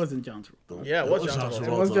It wasn't John Travolta. Yeah, it was John Travolta.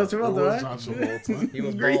 It was John Travolta, It was right? John Travolta. He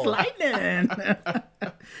was Grease bald. Lightning.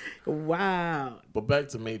 Wow. But back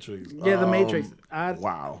to Matrix. Yeah, the Matrix.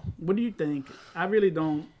 Wow. What do you think? I really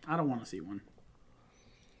don't. I don't want to see one.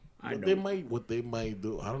 I What don't. they might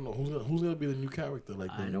do. I don't know who's gonna be the new character, like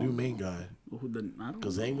the I new don't main know. guy. I don't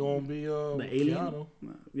Because know. ain't gonna be The alien. Keanu.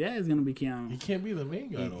 Yeah, it's gonna be Keanu. He can't be the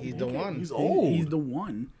main guy. He's no the more. one. He's old. He's the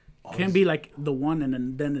one. Oh, Can't he's- be like the one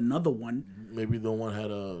and then another one. Maybe the one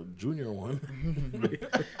had a junior one.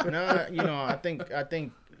 No, I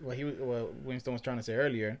think what Winston was trying to say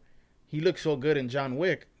earlier, he looked so good in John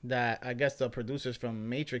Wick that I guess the producers from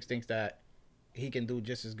Matrix thinks that he can do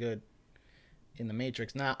just as good in the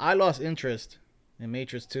Matrix. Now, I lost interest in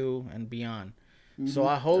Matrix 2 and beyond. So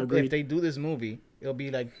I hope Agreed. if they do this movie, it'll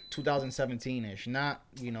be like 2017-ish, not,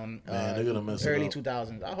 they're gonna mess it early up.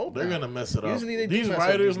 2000s. I hope They're not. gonna mess it up. Usually they do These mess up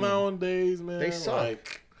writers these movies. nowadays, man, They suck.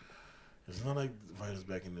 Like, it's not like writers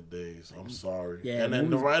back in the days. I'm sorry. Yeah, and then the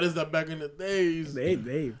movies- writers that back in the days,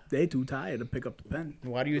 They too tired to pick up the pen.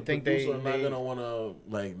 Why do you the think producer they are not gonna wanna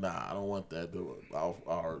like? Nah, I don't want that.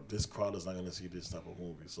 This crowd is not gonna see this type of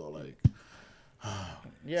movie. So like,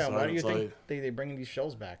 Yeah, why Sorry, do you sorry. think they bringing these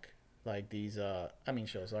shows back? Like these,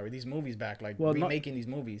 these movies back, like Well, not- remaking these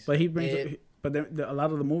movies. But he brings. It- But a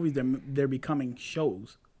lot of the movies they're becoming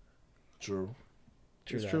shows. true.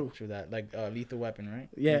 True It's that, true. True that. Like Lethal Weapon, right?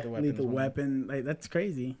 Yeah, is Lethal one. Weapon. Like that's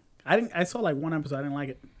crazy. I saw like one episode. I didn't like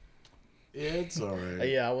it. Yeah, it's alright.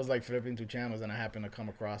 Yeah, I was like flipping through channels and I happened to come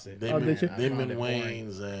across it. Oh, did you? I Them found and it boring.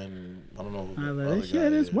 Wayne's and I don't know who the This other shit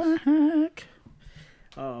guy is is. whack.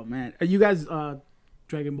 Oh man, are you guys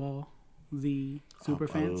Dragon Ball Z super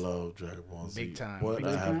fans? I love Dragon Ball Z. Big time. But Big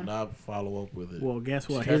I time. have not follow up with it. Well, guess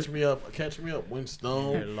what? Catch me up, They're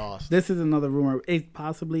Winston. lost. This is another rumor. It's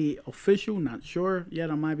possibly official, not sure yet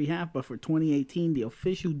on my behalf, but for 2018, the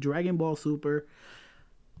official Dragon Ball Super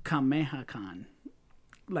Kamehakan.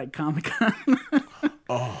 Like Comic Con.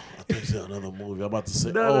 Oh, I think it's another movie. I'm about to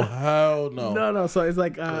say, No, no. hell no. no. So it's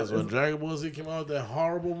like Because when Dragon Ball Z came out, that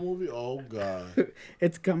horrible movie, oh god.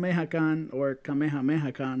 it's Kamehakan or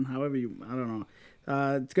Kamehamehakan, however you, I don't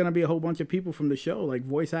know. It's gonna be a whole bunch of people from the show, like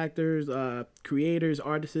voice actors, creators,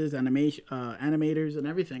 artists, animators, and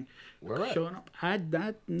everything, Where at? showing up. I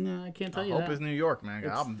can't tell I you hope that. it's New York, man.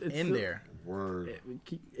 I'm It's in still- there. Word.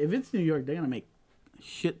 If it's New York, they're gonna make a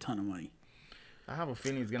shit ton of money. I have a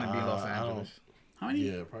feeling it's gonna be Los I don't- Angeles. How many?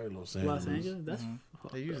 Yeah, probably Los Angeles. Los Angeles. That's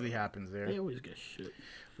It usually happens there. they always get shit.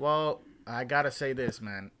 Well, I gotta say this,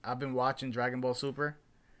 man. I've been watching Dragon Ball Super,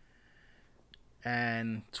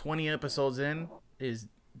 and 20 episodes in is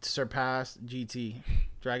surpassed GT,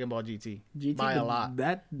 Dragon Ball GT, by a but lot.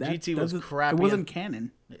 That GT was doesn't- crappy. It wasn't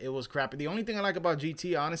canon. It was crappy. The only thing I like about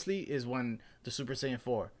GT, honestly, is when the Super Saiyan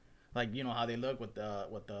 4, like you know how they look with the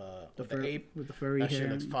ape. with the furry That hair. shit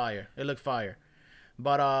looks fire. It looked fire.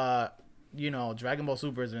 But Dragon Ball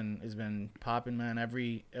Super has been popping, man.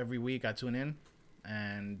 Every week I tune in,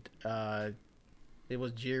 and it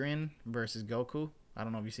was Jiren versus Goku. I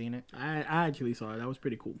don't know if you've seen it. I actually saw it. That was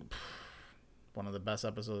pretty cool. One of the best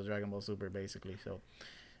episodes of Dragon Ball Super, basically. So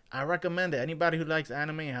I recommend it. Anybody who likes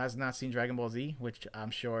anime and has not seen Dragon Ball Z, which I'm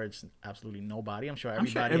sure it's absolutely nobody. I'm sure I'm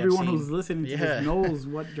sure everybody. everyone have seen, who's listening to Yeah. this knows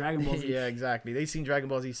what Dragon Ball Z. Yeah, exactly. They've seen Dragon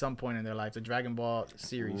Ball Z some point in their life. The Dragon Ball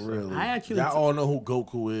series. Really? I actually Y'all all know who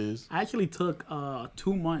Goku is. I actually took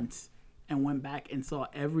 2 months and went back and saw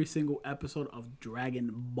every single episode of Dragon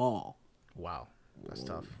Ball. Wow, that's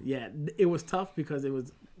tough. Yeah, it was tough because it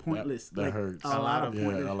was pointless. That hurts. A lot of Yeah,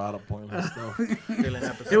 pointless. a lot of pointless stuff. Feeling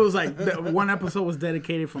episode. It was like one episode was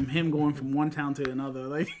dedicated from him going from one town to another.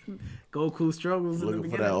 Like Goku struggles in the Looking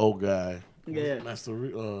for beginning. that old guy. Yeah. Master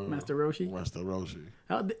Roshi. Master Roshi.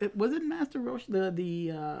 Was it Master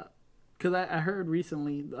Roshi? Because I heard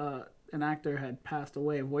recently an actor had passed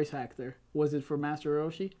away, a voice actor. Was it for Master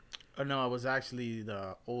Roshi? No, it was actually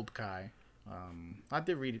the old Kai. I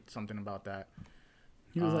did read something about that.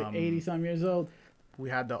 He was like 80-some years old. We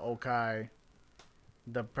had the Okai.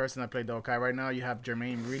 The person that played the Okai right now, you have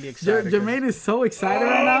Jermaine really excited. 'cause Jermaine is so excited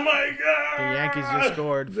right now. my god! The Yankees just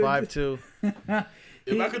scored 5-2.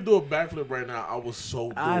 If I could do a backflip right now, I would so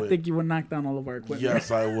do I it. think you would knock down all of our equipment. Yes,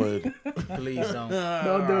 I would. Please don't.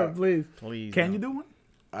 Don't do it, please. Please. Can don't. you do one?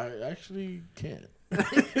 I actually can't.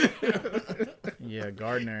 Yeah,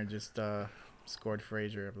 Gardner just scored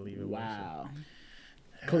Frazier, I believe it was. Wow.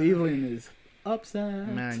 Cleveland is upset.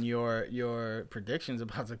 Man, your prediction's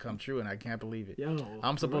about to come true, and I can't believe it. Yo,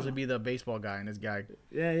 I'm for supposed to real. be the baseball guy, and this guy.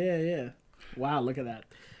 Yeah. Wow, look at that.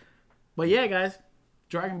 But yeah, guys,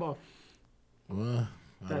 Dragon Ball. Well,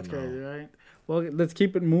 I That's don't know. crazy, right? Well, let's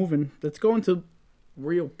keep it moving. Let's go into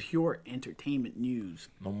real pure entertainment news.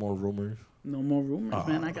 No more rumors. No more rumors,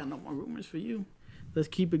 man. I got no more rumors for you. Let's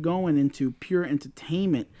keep it going into pure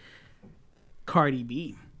entertainment. Cardi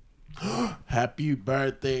B Happy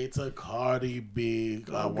birthday to Cardi B.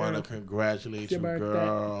 I want to congratulate It's you, your birthday.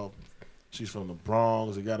 girl. She's from the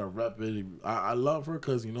Bronx. You got to rep it. I love her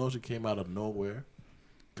because, you know, she came out of nowhere.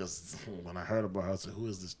 Because when I heard about her, I said, who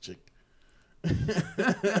is this chick?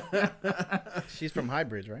 She's from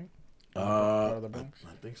Highbridge, right? Uh, of the Bronx?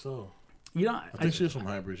 I think so. You know, I think she's from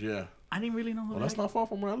Highbridge, yeah. I didn't really know who Well, the that's heck- not far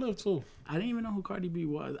from where I live, too. I didn't even know who Cardi B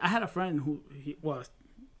was. I had a friend who he was.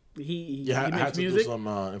 He Yeah, I makes had to music. do some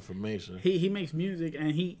information. He makes music,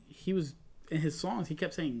 and he was in his songs. He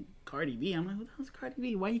kept saying Cardi B. I'm like, who the hell's Cardi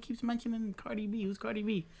B? Why he keeps mentioning Cardi B? Who's Cardi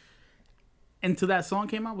B? Until that song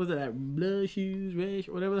came out, was it that Blood Shoes Red,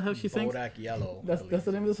 whatever the hell she sings? Bodak Yellow. That's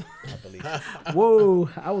the name of the song. I believe. Whoa,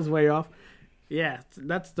 I was way off. Yeah,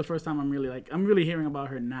 that's the first time I'm really hearing about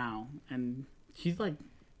her now, and she's like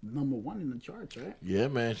 #1 in the charts, right? Yeah,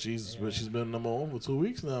 man. She's been #1 for 2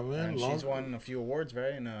 weeks now, man. And she's won a few awards,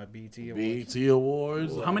 right? In BET Awards. BET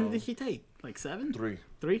Awards. How many did she take? Like 7? 3.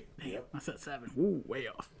 3? Damn, I said 7. Ooh, way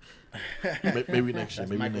off. Maybe next year. That's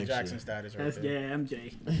Maybe Michael next Jackson year. status right That's there.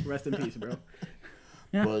 MJ. Rest in peace, bro.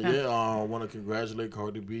 But yeah, I want to congratulate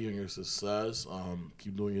Cardi B on your success.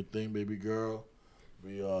 Keep doing your thing, baby girl.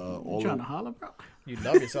 We You all trying to holler, bro? You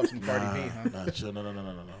love yourself some Cardi B, huh? Nah, chill. No.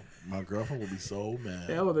 My girlfriend will be so mad.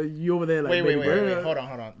 Yeah, well, you over there like, Wait, baby girl. wait. Hold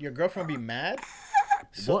on. Your girlfriend be mad?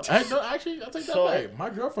 Well, actually, I take that So- back. My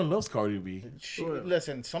girlfriend loves Cardi B.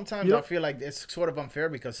 Listen, sometimes You I know- feel like it's sort of unfair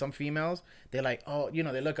because some females, they're like, oh, you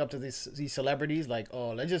know, they look up to these celebrities, like,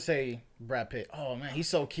 oh, let's just say Brad Pitt. Oh man, he's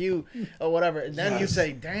so cute, or whatever. And then you Yes.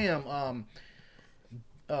 say, damn,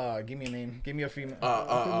 give me a name, give me a female,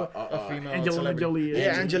 a female Angelina celebrity. Jolie.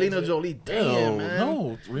 Yeah, Angelina Jolie. Damn, man.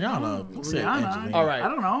 No, Rihanna. Don't say Rihanna. Angelina. All right. I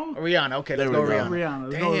don't know. Rihanna. Okay, let's There go we go. Rihanna. Rihanna,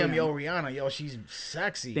 let's go Damn, Rihanna. yo, Rihanna, yo, she's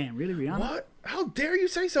sexy. Damn, really, Rihanna? What? How dare you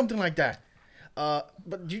say something like that?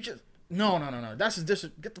 But you just no. That's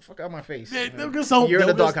just get the fuck out of my face. Yeah, they'll get so, You're in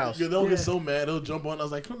the they'll get- doghouse. Yeah, they'll Yeah. get so mad. They'll jump on. I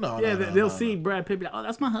was like, no. Yeah, no, they'll no, see no. Brad Pitt. Be like, oh,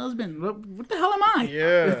 that's my husband. What the hell am I?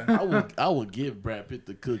 Yeah, I would give Brad Pitt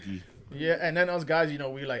the cookie. yeah. And then us guys, you know,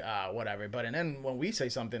 we like whatever. But and then when we say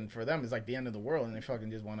something for them, it's like the end of the world, and they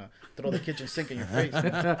fucking just want to throw the kitchen sink in your face.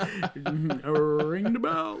 Ring the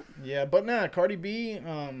bell. Yeah, but nah, Cardi B.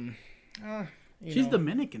 She's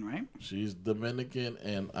Dominican, right? She's Dominican,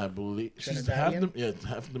 and I believe she's Trinidadian?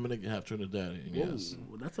 half Dominican, half Trinidadian. Yes,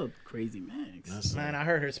 Ooh, that's a crazy mix. That's Man, I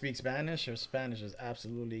heard her speak Spanish. Her Spanish is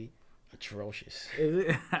absolutely atrocious. Is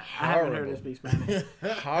it? I haven't heard her Horrible. speak Spanish.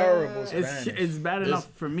 Horrible Spanish. It's bad enough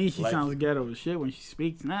for me. She like- sounds ghetto as shit when she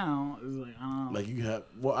speaks now. It's like, I don't know. like you have.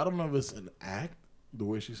 Well, I don't know if it's an act the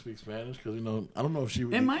way she speaks Spanish because you know I don't know if she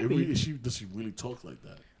It might be. does she really talk like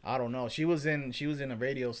that. I don't know. She was in a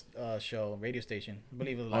radio radio station. I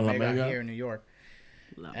believe it was La Oh, La Mega Mega? here in New York.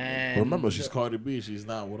 Love And But remember, she's Cardi B. She's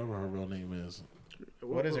not whatever her real name is.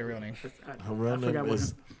 what is her real name? Her real name forgot what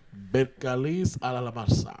is Bercalis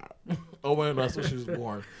Alalamazar. Oh wait, no, that's when she was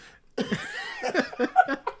born.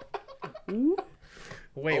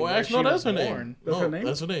 Wait, Oh, where actually, she no, that's was her name. born. That's No, her name?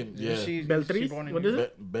 that's her name. Yeah. She Beltriz? born in What New is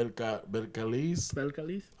York. it? Bercalis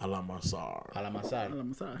Belcalis? Alamazar. Alamasar.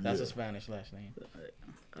 Alamazar. That's Yeah. a Spanish last name.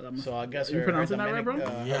 Alamazar. So I guess You her, pronouncing that right, bro?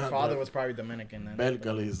 her Yeah, father bro. was probably Dominican then.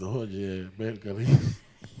 Bercalis, the hood, yeah. Bercalis.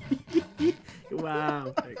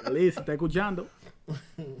 Wow. Belcalis, está escuchando.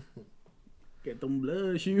 Get them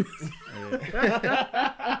blood shoes.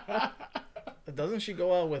 Doesn't she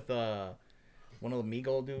go out with one of the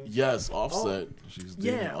Migos dudes? Yes, Offset. Oh, She's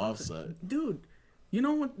dating yeah, Offset. Dude, you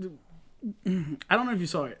know what? I don't know if you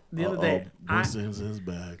saw it the other day. Brookson's in his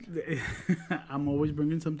bag. I'm always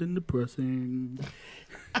bringing something depressing.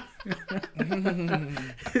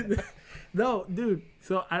 No, dude.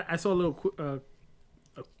 So I saw a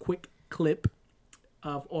quick clip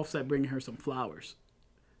of Offset bringing her some flowers,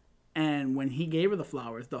 and when he gave her the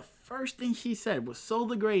flowers, the first thing she said was so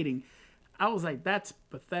degrading. I was like, "That's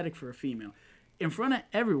pathetic for a female." In front of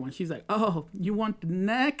everyone, she's like, "Oh, you want the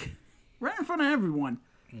neck?" Right in front of everyone.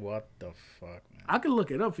 What the fuck, man? I could look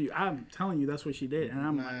it up for you. I'm telling you, that's what she did, and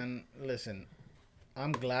I'm like, Man, listen,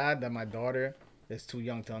 I'm glad that my daughter is too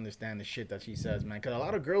young to understand the shit that she says, man. Because a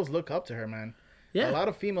lot of girls look up to her, man. Yeah. A lot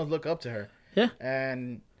of females look up to her. Yeah.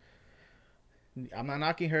 And I'm not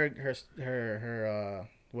knocking her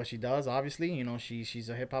what she does. Obviously, you know, she's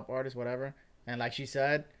a hip hop artist, whatever. And like she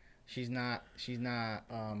said, she's not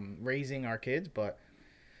raising our kids, but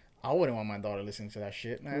I wouldn't want my daughter listening to that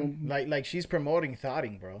shit, man. Like she's promoting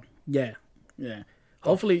thotting, bro. yeah.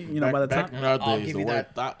 Hopefully, you know, by the back time, in our I'll days, give the you word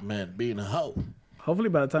that. thought meant being a hoe. hopefully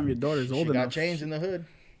by the time your daughter's old She got enough, changed in the hood.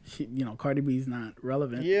 you know, Cardi B's not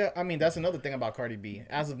relevant. Yeah, I mean that's another thing about Cardi B.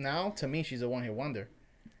 As of now, to me, she's a one-hit wonder.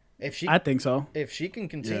 I think so. if she can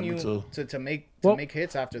continue too. to make Well,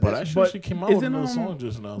 hits after But this, actually, But she came out with isn't, another song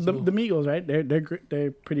just now. The too. Migos, right?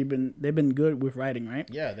 They're pretty they've been good with writing, right?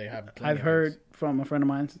 yeah, they have. plenty I've of heard hits. from a friend of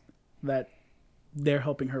mine that they're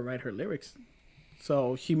helping her write her lyrics,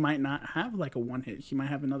 so she might not have like a one hit. She might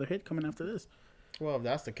have another hit coming after this. Well, if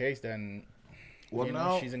that's the case, then Well, you know,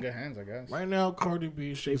 now, she's in good hands, I guess. right now, Cardi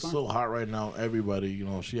B, she's fine. so hot right now. Everybody, you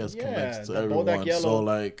know, she has Yeah, connects to the Bodak everyone. Yellow. So,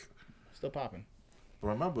 like, Still popping.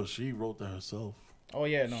 remember, she wrote that herself. Oh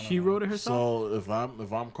yeah, no. She wrote it herself. So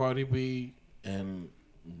if I'm Cardi B and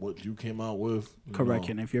what you came out with, you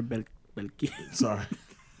Correction, know, if you're Belkis. sorry,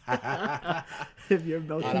 If you're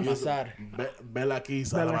Belkis. Alamasar.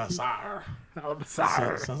 Belakis Belakis. Alamazar.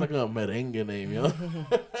 Alabasar. Sounds like a merengue name, yo.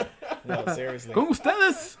 No, seriously. Con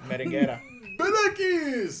ustedes. Merenguera.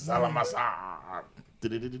 Belakis Alamazar.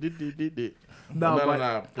 No, but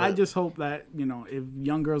no. I just hope that, you know, if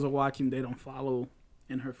young girls are watching, they don't follow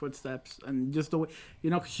in her footsteps. And just the way, you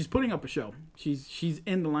know, 'cause she's putting up a show. She's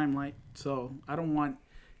in the limelight. So I don't want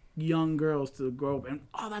young girls to grow up and,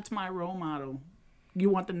 oh, that's my role model. You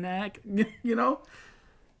want the neck? You know?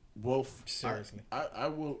 Well, Seriously. I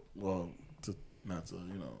will. Well, not to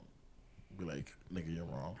you know, be like, nigga, you're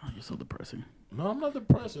wrong. Oh, you're so depressing. No, I'm not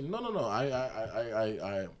depressing. No.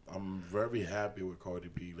 I'm very happy with Cardi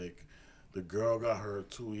B. Like, the girl got her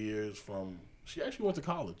 2 years from. She actually went to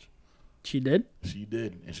college. She did? She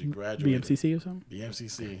did, and she graduated. BMCC or something? The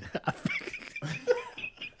MCC.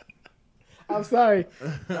 I'm sorry.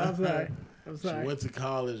 I'm sorry. She went to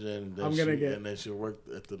college and then and then she worked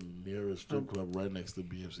at the nearest strip club right next to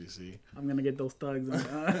BMCC. I'm gonna get those thugs.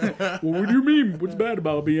 Well, what do you mean? What's bad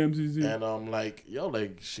about BMCC? And I'm like, yo,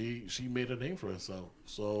 like she made a name for herself.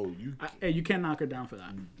 So Hey, you can't knock her down for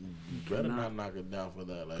that. you better not knock her down for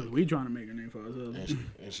that. Like, Cause we trying to make a name for ourselves.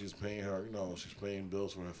 and she's paying her, you know, she's paying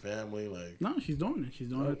bills for her family. Like, No, she's doing it. She's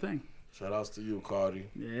doing her thing. shout outs to you, Cardi.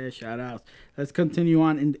 Yeah, shout outs. Let's continue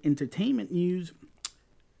on in entertainment news.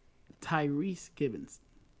 Tyrese Gibbons.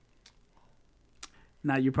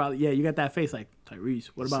 Now you probably you got that face like Tyrese.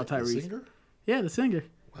 What about The Tyrese? singer? Yeah, the singer.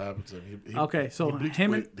 What happened to him? Okay, so he bleached,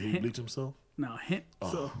 him and- did he bleach himself? No,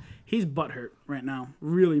 so he's butthurt right now,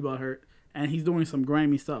 really butthurt, and he's doing some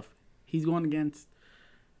grimy stuff. He's going against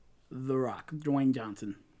The Rock, Dwayne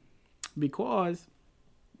Johnson, because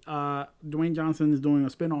Dwayne Johnson is doing a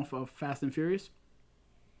spinoff of Fast and Furious,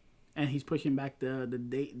 and he's pushing back the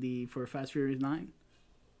date for Fast Furious 9.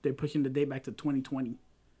 They're pushing the date back to 2020.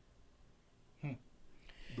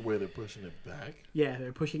 The way they're pushing it back. Yeah,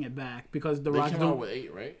 they're pushing it back because The They Rock's came out doing. with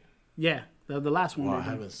 8, right? Yeah, the last one. Well, I they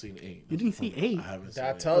did. haven't seen 8. You didn't see 8? I haven't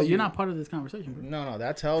That seen tells Oh, you you're not part of this conversation, bro. No,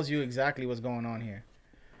 that tells you exactly what's going on here.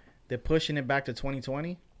 They're pushing it back to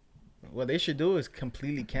 2020. What they should do is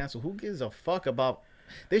completely cancel. Who gives a fuck about?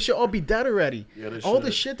 They should all be dead already. Yeah, they All the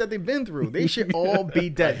should. shit that they've been through, they should all be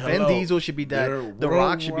dead. Like, Vin hello, Diesel should be they're dead. The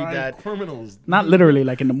Rock should be worldwide dead. Criminals. Not literally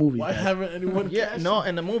like in the movie. Why haven't anyone? Yeah, cashed no, it?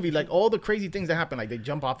 in the movie, like all the crazy things that happen, like they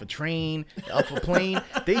jump off a train, off a plane,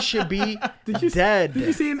 they should be dead. Did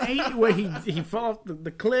you see in 8 where he fell off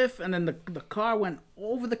the cliff and then the car went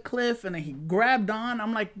over the cliff and then he grabbed on?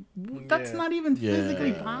 I'm like, that's Yeah. not even Yeah.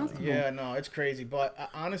 physically possible. Yeah, no, it's crazy. But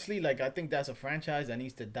honestly, like I think that's a franchise that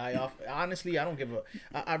needs to die off. Honestly, I don't give a.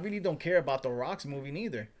 I really don't care about the Rock's movie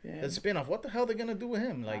neither. Yeah. The spinoff. What the hell they gonna do with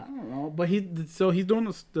him? Like, I don't know, but he's doing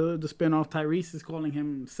the spinoff. Tyrese is calling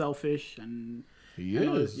him selfish and He and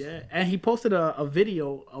all is. this, yeah. And he posted a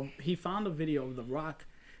video of he found a video of The Rock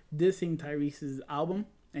dissing Tyrese's album.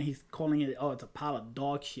 And he's calling it, it's a pile of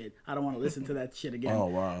dog shit. I don't want to listen to that shit again. Oh,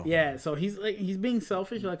 wow. Yeah, so he's being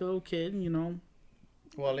selfish like a little kid, you know.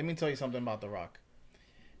 well, let me tell you something about The Rock.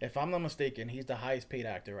 If I'm not mistaken, he's the highest paid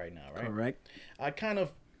actor right now, right? Correct. I kind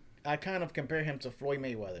of compare him to Floyd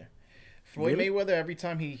Mayweather. Floyd Really? Mayweather every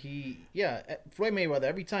time Floyd Mayweather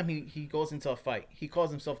every time he goes into a fight, he calls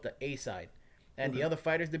himself the A side. And the other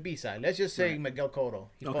fighter's the B side. Let's just say Miguel Cotto.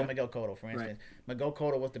 He fought Miguel Cotto, for instance. Miguel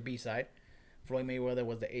Cotto was the B side. Floyd Mayweather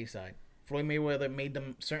was the A side. Floyd Mayweather made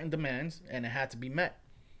them certain demands, and it had to be met.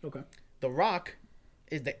 Okay. The Rock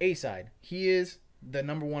is the A side. He is the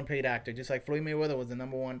number one paid actor, just like Floyd Mayweather was the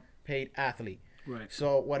number one paid athlete. Right.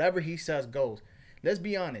 So whatever he says goes. Let's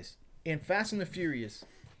be honest. In Fast and the Furious,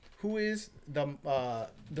 who is the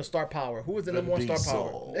star power? Who is the Vin number one star Diesel.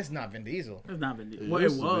 power? It's not Vin Diesel. It's not Vin Diesel. It Well, it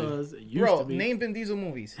used to be. was. It used Bro, to be. name Vin Diesel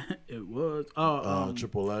movies. It was.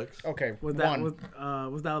 Triple X. Okay, Was that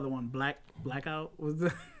one. was that other one? Blackout was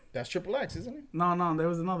the. That's Triple X, isn't it? No, there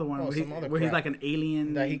was another one where, some other where he's crap. like an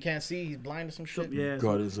alien. That he can't see. He's blind or some shit. Yeah.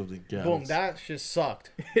 Guardians of the Galaxy. Boom, that shit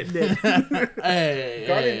sucked. It did.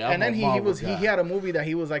 Hey, And then I'm a he Marvel was guy. he had a movie that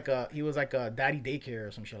he was like a daddy daycare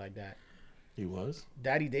or some shit like that. He was.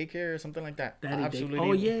 Daddy Daycare or something like that. Daddy Absolutely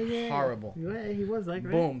Oh yeah. horrible. Yeah, he was like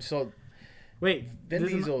right? Boom. So Wait, Vin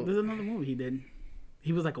Diesel. There's another movie he did.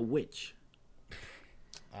 He was like a witch.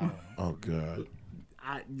 I don't know. Oh God.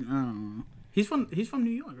 I don't know. He's from New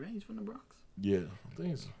York, right? He's from the Bronx. Yeah, I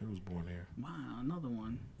think he was born here. Wow, another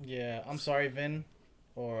one. Yeah, I'm sorry, Vin,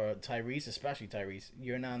 or Tyrese, especially Tyrese.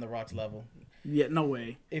 You're not on the Rock's level. Yeah, no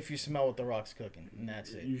way. If you smell what the Rock's cooking, and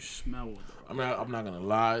that's it. You smell what the I mean, I'm not gonna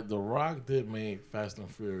lie. The Rock did make Fast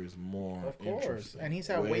and Furious more. Of course, interesting. and he's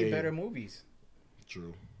had way better movies.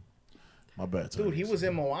 True. My bad, Dude, he Tyrese. was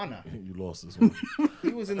in Moana. You lost this one. He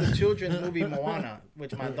was in the children's movie Moana,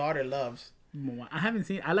 which my daughter loves. I haven't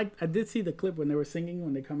seen. I did see the clip when they were singing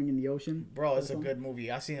when they're coming in the ocean. Bro, it's a good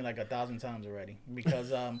movie. I've seen it like 1,000 times already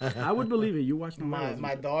because I would believe it. You watched the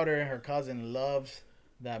my daughter and her cousin loves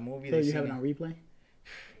that movie. So They you seen have it it. on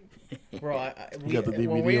replay? Bro, You got the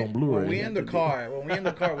DVD on Blu-ray. When we in the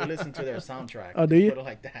car, we listen to their soundtrack. Oh, do you? Put it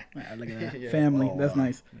like that. Yeah, look at that. Yeah. Family. Oh, That's wow.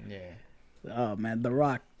 nice. Yeah. Oh man, The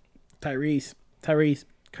Rock, Tyrese,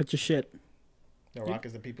 cut your shit. The Rock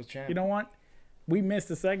is the people's champ. You know what? We missed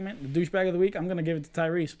the segment, the douchebag of the week. I'm gonna give it to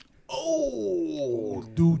Tyrese. Oh,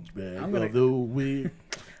 douchebag I'm gonna- of the week.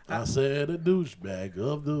 I said a douchebag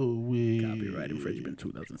of the week. Copyright infringement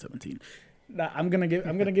 2017. Nah, I'm gonna give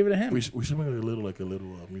it to him. We should make it a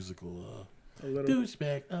little musical. A little-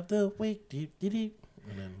 Douchebag of the week. Deep, deep, deep.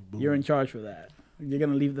 And then boom. You're in charge for that. You're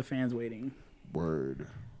gonna leave the fans waiting. Word.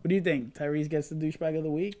 What do you think? Tyrese gets the douchebag of the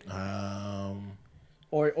week,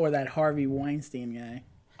 or that Harvey Weinstein guy?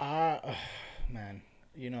 Man,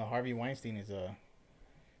 you know Harvey Weinstein is a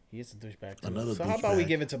douchebag too. Another so how about we douchebag.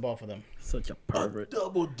 give it to both of them? Such a A pervert.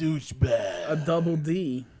 double douchebag. A double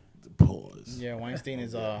D. Pause. Yeah, Weinstein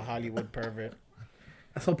is a Hollywood pervert.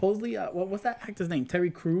 Supposedly, what's that actor's name? Terry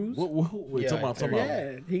Crews. Wait, Yeah, talk about.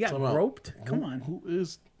 Yeah, he got Time out. groped. Come on. Who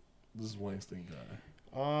is this Weinstein guy?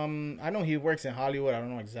 I know he works in Hollywood. I don't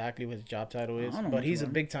know exactly what his job title is, I don't know but what he's you a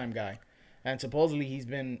are. big time guy. And supposedly he's a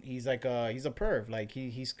perv. Like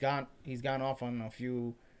he's gone off on a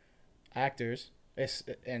few actors.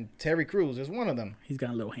 And Terry Crews is one of them. He's got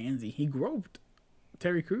a little handsy. He groped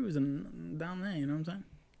Terry Crews and down there. You know what I'm saying?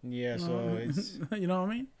 Yeah, so it's You know what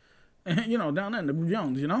I mean? You know, down there in the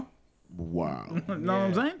Jones. You know? Wow. Know what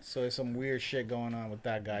I'm saying? So there's some weird shit going on with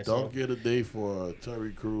that guy. Don't get a day for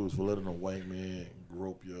Terry Crews for letting a white man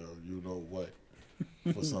grope your you know what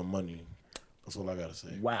for some money. That's all I gotta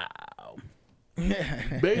say. Wow.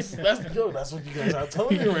 That's what you guys are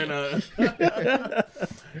telling me right now.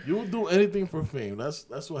 You'll do anything for fame. That's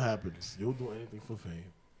what happens. You'll do anything for fame.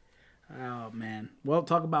 Oh man. Well,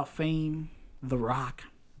 talk about fame, The Rock,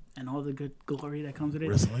 and all the good glory that comes with it.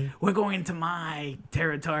 Wrestling. We're going into my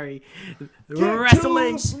territory.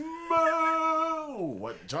 Wrestling.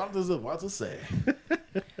 What Jonathan's about to say.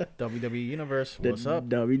 WWE Universe, The what's up?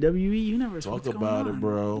 WWE Universe. Talk What's about going it, on?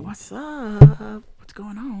 bro. What's up? What's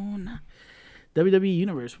going on? WWE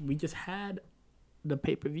Universe. We just had the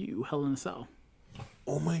pay-per-view, Hell in a Cell.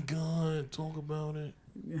 Oh my God! Talk about it.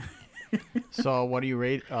 So what do you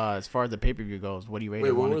rate as far as the pay per view goes? What do you rate? Wait,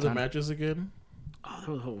 it what 1 to were the 10? matches again? Oh,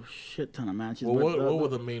 there was a whole shit ton of matches. Well, but what were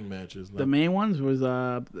the main matches? the main ones was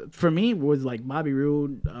for me was like Bobby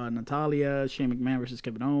Roode, Natalia, Shane McMahon versus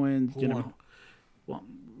Kevin Owens. Who Jinder. won? Well,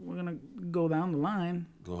 we're gonna go down the line.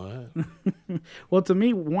 Go ahead. Well, to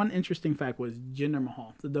me, one interesting fact was Jinder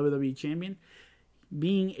Mahal, the WWE champion,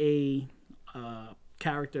 being a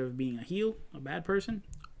character of being a heel, a bad person,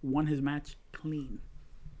 won his match clean.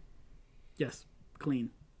 Yes, clean.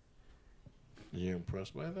 You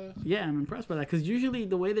impressed by that? Yeah, I'm impressed by that because usually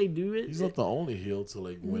the way they do it, He's not the only heel to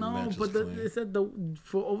like win no, matches. but clean. they said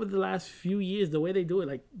for over the last few years, the way they do it,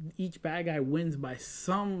 like each bad guy wins by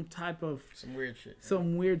some type of Some weird shit.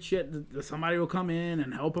 some weird shit. Somebody will come in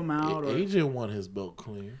and help him out. Or, AJ won his belt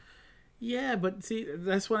clean. yeah, but see,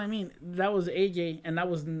 that's what I mean. That was AJ, and that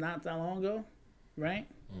was not that long ago, right?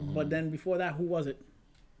 Mm-hmm. But then before that, who was it?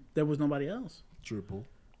 There was nobody else. Triple.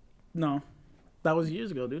 No, that was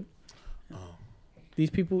years ago, dude. Oh. These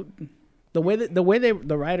people, the way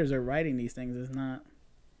the writers are writing these things is not.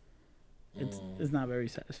 It's not very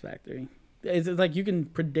satisfactory. It's like you can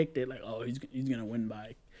predict it, like, oh, he's gonna win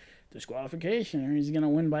by disqualification, or he's gonna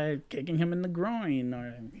win by kicking him in the groin,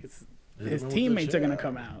 or his teammates are gonna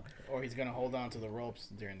come out. Or he's gonna hold on to the ropes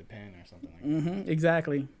during the pin or something like that.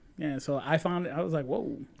 Exactly. Yeah. So I found it. I was like,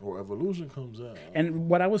 whoa. Or Evolution comes out. And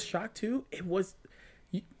what I was shocked too, it was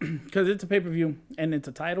because it's a pay-per-view and it's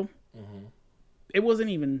a title. It wasn't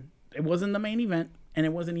the main event, and it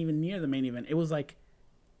wasn't even near the main event. It was like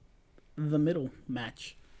the middle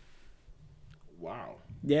match. Wow.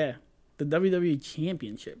 Yeah, the WWE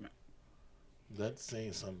Championship. That's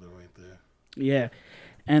saying something right there. Yeah,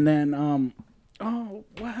 and then oh,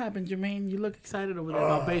 what happened, Jermaine? You look excited over there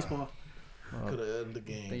about baseball. Could have ended the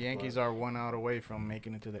game. The Yankees are 1 out away from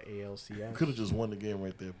making it to the ALCS. Could have just won the game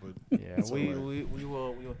right there, but Yeah, it's we, all right. we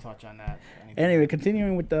will touch on that. Anything. Anyway,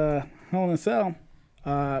 continuing with the Hell in a Cell,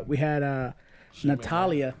 we had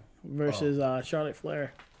Natalia versus Charlotte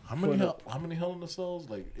Flair. How many Hell in the Cells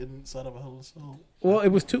like inside of a Hell in a Cell? Well, it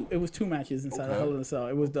was two matches inside of Okay. Hell in a Cell.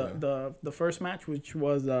 It was the first match, which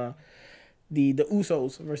was the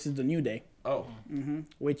Usos versus the New Day, Oh,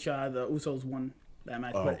 which the Usos won that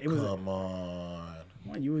match. oh, But it was come on!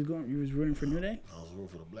 what, you was rooting for New Day? I was rooting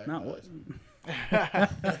for the black Not guys.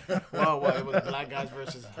 Well, it was black guys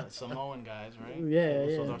versus Samoan guys, right? Yeah,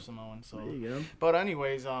 Those yeah. are Samoan. So, There you go. but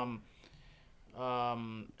anyways,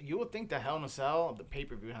 you would think that Hell in a Cell, the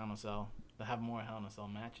pay-per-view Hell in a Cell, they have more Hell in a Cell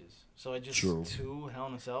matches. So it just True. 2 Hell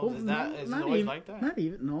in a Cells. Well, Is it not always even, like that? Not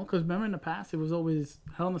even, no, because remember in the past it was always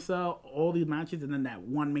Hell in a Cell, all these matches, and then that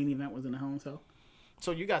one main event was in a Hell in a Cell.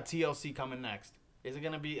 So you got TLC coming next. Is it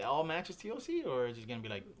gonna be all matches TLC, or is it just gonna be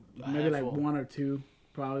like a Maybe like handful? one or two,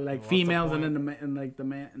 probably like What's the females, and point? then the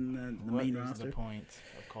man and the What main is roster. the point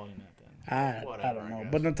of calling that then? I Whatever, don't know.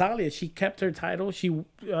 guess. But Natalia, she kept her title. She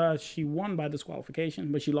won by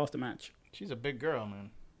disqualification, but she lost the match. She's a big girl,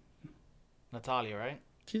 man. Natalia, right?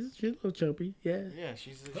 She's a little chubby, yeah. Yeah,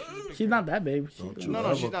 she's a big She's not that big. Don't She's you No,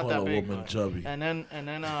 ever she's not call that a big, woman but- chubby? And then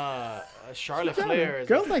Charlotte Flair is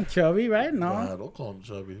Girls like chubby, right? No. Nah, don't call them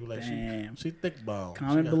chubby. Like Damn. she thick bound.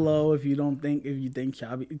 Comment below if you think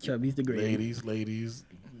chubby's the greatest. Ladies,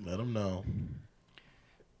 let them know.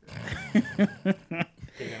 they're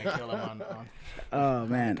gonna kill him on Oh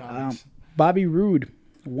man, comments. Bobby Roode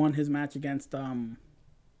won his match against Dolph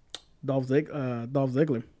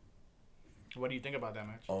Ziggler. What do you think about that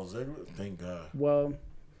match? Oh, Ziggler, thank God. Well,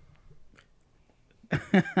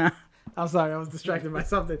 I'm sorry, I was distracted by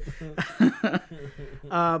something.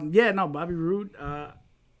 Yeah, no, Bobby Roode.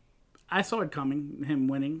 I saw it coming, him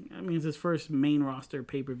winning. I mean, it's his first main roster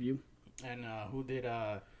pay-per-view. And who did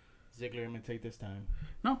Ziggler imitate this time?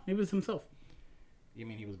 No, it was himself. You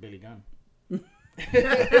mean he was Billy Gunn?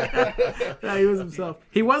 Yeah, he was himself.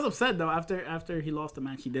 He was upset though after he lost the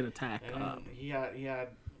match. He did attack. And then he had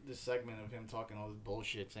this segment of him talking all this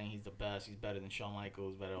bullshit, saying he's the best, he's better than Shawn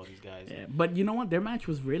Michaels, better than all these guys. Yeah, but you know what? Their match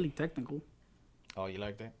was really technical. Oh, you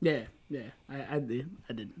like that? Yeah, I did.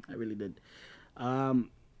 I really did.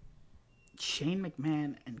 Shane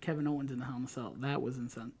McMahon and Kevin Owens in the Hell in a Cell. That was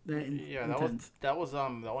insane. Intense. that was the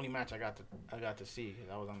only match I got to see.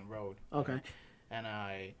 I was on the road. Okay. And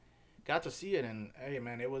I got to see it, and hey,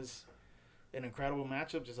 man, it was an incredible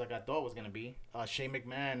matchup, just like I thought it was gonna be. Shane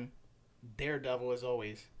McMahon, daredevil as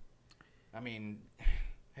always. I mean,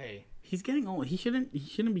 hey, He's getting old. He shouldn't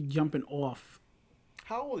be jumping off.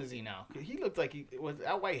 how old is he now? He looked like with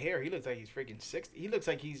that white hair. He looks like he's freaking 60. He looks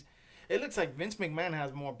like it looks like Vince McMahon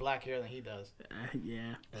has more black hair than he does.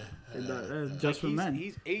 Yeah. That's just for men.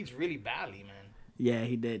 He's aged really badly, man. Yeah,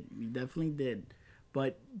 he did. He definitely did.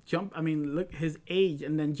 But look, his age,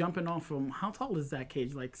 and then jumping off from, how tall is that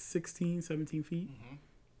cage? Like 16, 17 feet? Mm-hmm.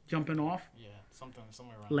 Jumping off, Yeah,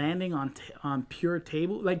 somewhere around. landing on pure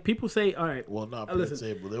table. Like people say, all right, Well, not listen.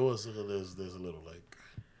 per table. There's a little like.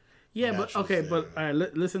 yeah, but matches okay, there. but all right,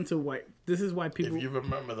 listen to why. This is why people If you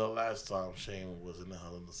remember the last time Shane was in the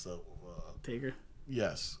Hell in the Cell with Taker.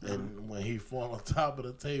 yes, and when he fought on top of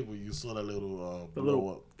the table, you saw that little The blow little,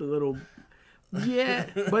 up. the little, yeah,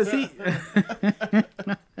 but see,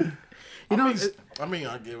 I mean,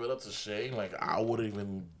 I give it up to Shane. Like I wouldn't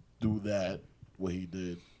even do that what he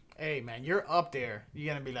did. Hey, man, you're up there.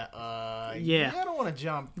 You're gonna be like, Yeah. I don't want to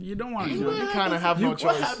jump. you don't want to. You kind of have no What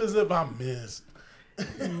choice. happens if I miss?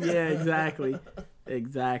 Yeah, exactly.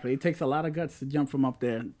 It takes a lot of guts to jump from up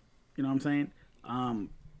there. You know what I'm saying?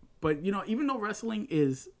 But even though wrestling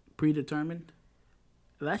is predetermined,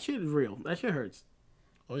 that shit is real. That shit hurts.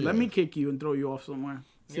 Oh, yeah. Let me kick you and throw you off somewhere.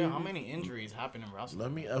 Yeah, how many injuries happen in wrestling?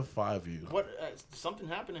 Let me F5 you. What? Something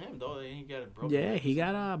happened to him though. He got it broken. Yeah, he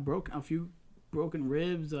got a few broken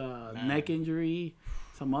ribs, neck injury,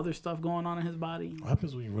 some other stuff going on in his body. What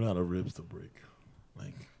happens when you run out of ribs to break?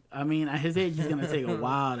 Like I mean, at his age, he's gonna take a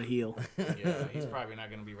while to heal. Yeah, he's probably not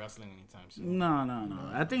gonna be wrestling anytime soon. No.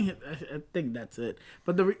 I think that's it.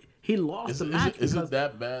 But he lost the match is because it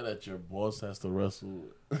that bad that your boss has to wrestle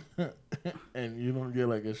and you don't get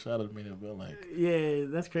like a shot at main event? Like yeah,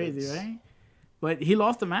 that's crazy, It's- right? But he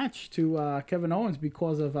lost the match to Kevin Owens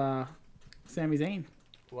because of Sami Zayn.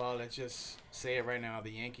 Well, let's just say it right now. The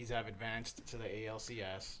Yankees have advanced to the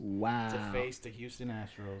ALCS Wow! to face the Houston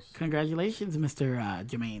Astros. Congratulations, Mr.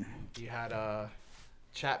 Jermaine. You had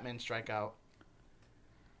Chapman strike out.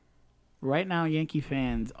 Right now, Yankee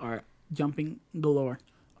fans are jumping galore.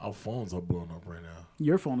 Our phones are blown up right now.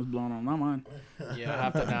 Your phone is blown on, not mine. Yeah, I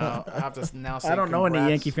have to now say I don't know any congrats.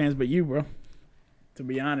 Yankee fans but you, bro. To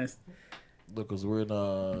be honest. Look, cause we're in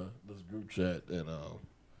this group chat and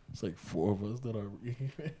it's like 4 of us that are.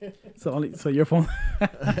 So your phone.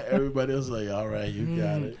 Everybody else is like, all right, you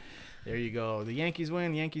got it. There you go. The Yankees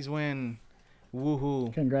win. Yankees win.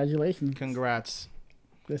 Woohoo. Congratulations. Congrats.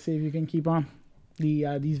 Let's see if you can keep on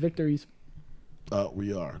these victories.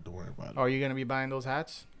 We are. Don't worry about it. Are you going to be buying those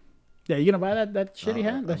hats? Yeah, you gonna buy that shitty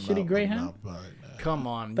hat? That shitty gray I'm hat? not buying that. Come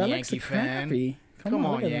on, That looks Yankee fan. crappy. Come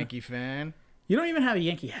on, look at that. Yankee fan. You don't even have a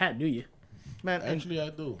Yankee hat, do you? Man, Actually, I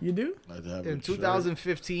do. You do? Like to have in a shirt.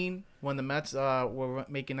 2015, when the Mets were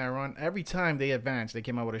making that run, every time they advanced, they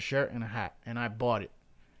came out with a shirt and a hat, and I bought it,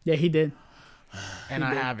 Yeah, he did. and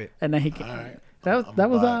I have it. And then he All right. that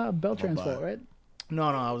was buy it. Beltran's I'ma buy fault, it. right? No,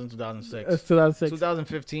 I was in 2006. It's 2006.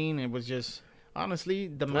 2015, it was just honestly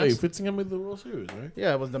the Wait, Mets. 15 I made the World Series, right?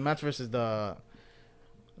 Yeah, it was the Mets versus the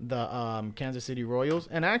Kansas City Royals,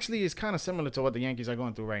 and actually, it's kind of similar to what the Yankees are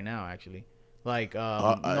going through right now. Actually, like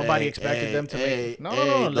nobody expected them to make. No,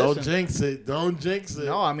 don't listen. jinx it. Don't jinx it.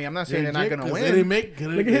 No, I mean I'm not saying they're not gonna They didn't win. make.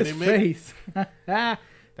 Look at his face. That's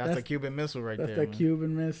That's- the Cuban missile right That's there. the man.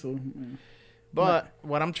 Cuban missile. But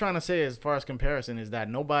what I'm trying to say, as far as comparison, is that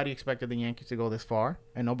nobody expected the Yankees to go this far,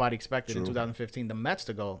 and nobody expected in True. 2015 the Mets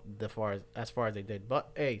to go as far as they did.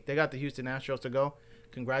 But hey, they got the Houston Astros to go.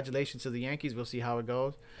 Congratulations to the Yankees. We'll see how it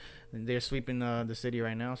goes. And they're sweeping the city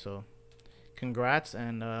right now, so congrats,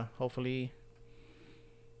 and hopefully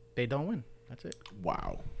they don't win. That's it.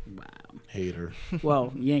 Wow. Wow. Hater.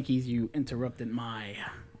 Well, Yankees, you interrupted my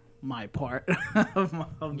part of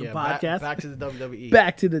the podcast. Back to the WWE.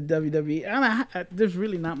 Back to the WWE. There's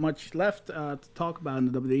really not much left to talk about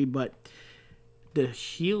in the WWE, but the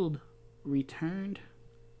Shield returned.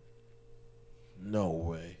 No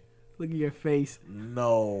way. Look at your face.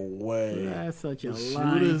 No way. That's such a The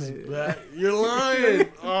lie. shoot is back. You're lying.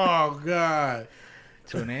 Oh God.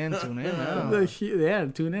 Tune in now. The Shield, yeah,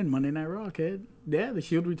 tune in Monday Night Raw, kid. Yeah, the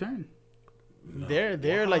Shield returned. No,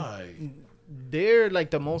 They're why? like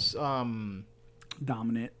the most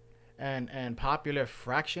Dominant. and popular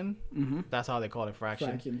fraction. Mm-hmm. That's how they call it,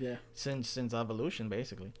 fraction. Yeah. Since Evolution,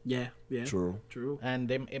 basically, Yeah. True. True. and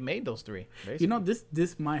it made those three. Basically. You know,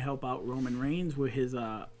 this might help out Roman Reigns with his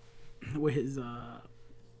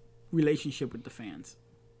relationship with the fans.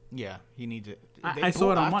 yeah, he needs it. I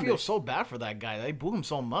saw it on I Monday. feel so bad for that guy. They boo him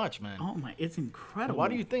so much, man. Oh my, it's incredible. Why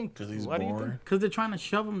do you think? Because he's Why do you boring. think? Because they're trying to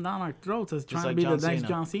shove him down our throats as trying like to be John the next Cena.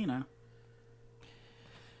 John Cena.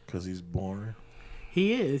 Because he's boring.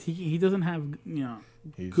 He is. He doesn't have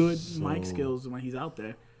He's good so mic skills when he's out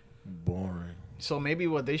there. boring. So maybe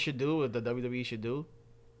what they should do, what the WWE should do.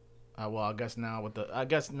 Well, I guess now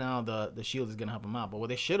the Shield is gonna help him out. But what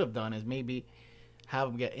they should have done is maybe have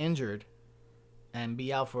him get injured and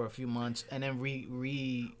be out for a few months, and then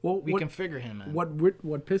reconfigure him. Man.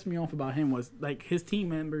 What pissed me off about him was like his team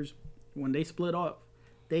members when they split up,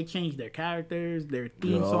 they changed their characters, their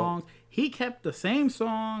theme Yeah. songs. He kept the same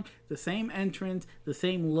song, the same entrance, the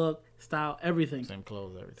same look, style, everything. Same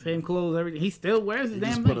clothes, everything. Same clothes, everything. He still wears the He damn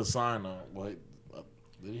just thing. put a sign on. What?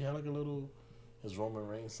 Did he have like a little his Roman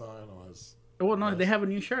Reigns sign on his? Oh no, they have a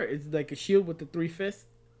new shirt. It's like a shield with the 3 fists.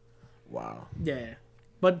 Wow. Yeah,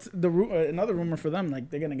 but another rumor for them, like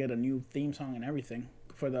they're gonna get a new theme song and everything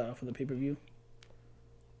for the pay-per-view.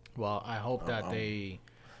 Well, I hope that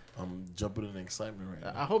I'm jumping in excitement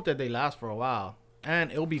right now. I hope that they last for a while.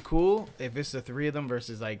 And it'll be cool if it's the 3 of them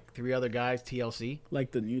versus like 3 other guys, TLC.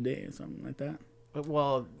 Like the New Day or something like that. But,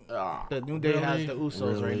 well, Ah, the New Day has really? the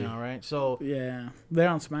Usos right Really? now, right? So Yeah, they're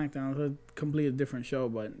on SmackDown. It's a completely different show,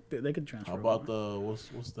 but they could transfer. How about the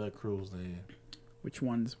what's that crew's name? which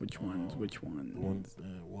ones? Which The one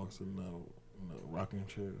that walks in the rocking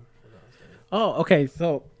chair. Oh, okay.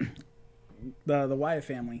 So the Wyatt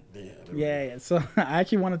family. Yeah. Yeah. So I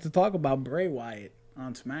actually wanted to talk about Bray Wyatt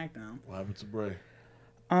on SmackDown. What happened to Bray?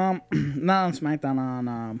 Not on SmackDown.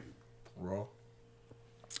 On Raw.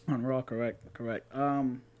 On Raw, correct.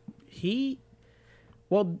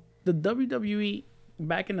 The WWE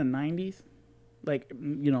back in the 90s, like,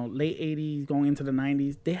 late 80s, going into the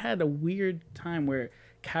 90s, they had a weird time where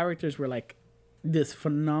characters were like this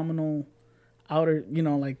phenomenal outer,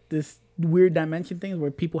 like this weird dimension things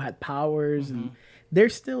where people had powers and they're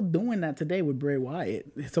still doing that today with Bray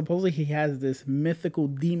Wyatt. Supposedly he has this mythical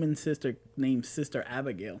demon sister named Sister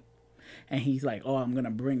Abigail. And he's like, oh, I'm going to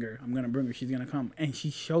bring her. She's going to come. And she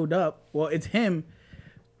showed up. Well, it's him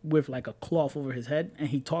with like a cloth over his head. And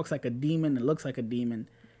he talks like a demon and looks like a demon.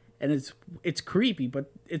 And it's creepy.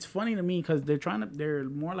 But it's funny to me because they're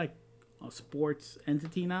more like a sports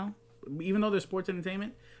entity now. even though they're sports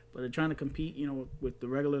entertainment, but they're trying to compete, you know, with the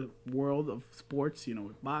regular world of sports, you know,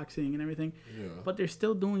 with boxing and everything. Yeah. But they're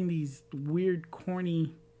still doing these weird,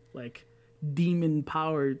 corny, like demon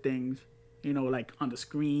power things, you know, like on the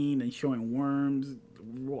screen and showing worms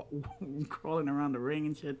crawling around the ring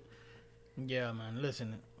and shit. Yeah, man.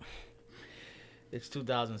 Listen, it's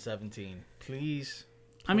 2017. Please.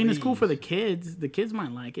 I mean, it's cool for the please. kids. The kids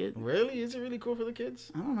might like it. Really? Is it really cool for the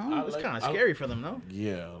kids? I don't know. It's like- kind of I- scary for them, no?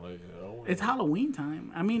 Yeah, like I wouldn't- It's Halloween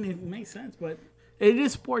time. I mean, it makes sense, but it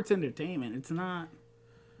is sports entertainment. It's not.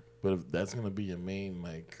 But if that's gonna be your main,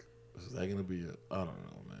 like, is that gonna be? I don't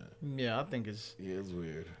know, man. Yeah, I think it's. Yeah, it's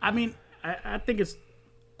weird. I mean, I think it's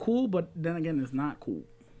cool, but then again, it's not cool.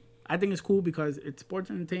 I think it's cool because it's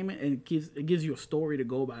sports entertainment and it gives you a story to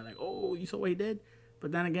go by. Like, oh, you saw what he did,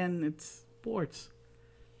 but then again, it's sports.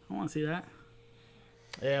 I want to see that.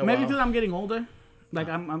 Yeah, Maybe well, because I'm getting older. Like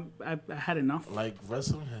I had enough. Like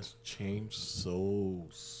wrestling has changed so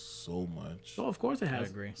much. So of course it I has.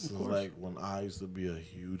 agree. Since Of course. like when I used to be a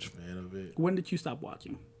huge fan of it. When did you stop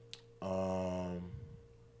watching?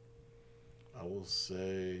 I will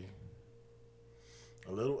say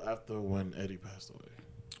a little after when Eddie passed away.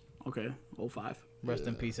 Okay, 05. Rest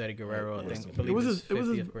in peace, Eddie Guerrero. I Rest think. in Believe It was his his. It was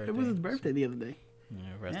 50th his. birthday. It was his birthday the other day. Yeah,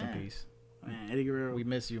 rest Yeah. in peace. Man, Eddie Guerrero. We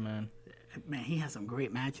miss you, man. Man, he had some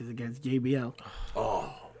great matches against JBL.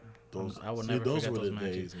 Oh, those I would see, never those forget were those the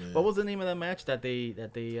matches. days, man. What was the name of that match that they?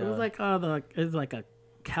 It was like it's like a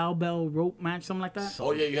cowbell rope match, something like that.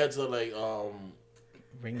 Oh yeah, you had to like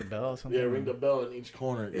Ring the bell or something? yeah, ring the bell in each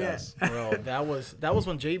corner. Yeah. Yes. Bro, that was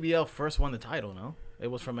when JBL first won the title, no? It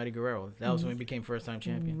was from Eddie Guerrero. That was when he became first time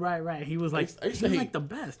champion. Right. He was like I used he to was hate- like the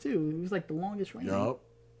best too. He was like the longest reigning. Yup.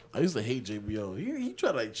 I used to hate JBL. He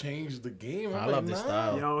tried to like change the game. I I'm love like, this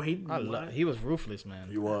nah. style. Yo, He was ruthless, man.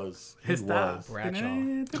 He was. He his style. was.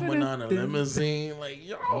 Bradshaw. Coming on a limousine, like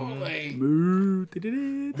yo, like Moo.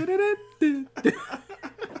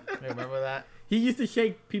 Remember that? He used to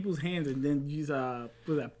shake people's hands and then use was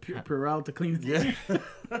that Purell to clean his yeah.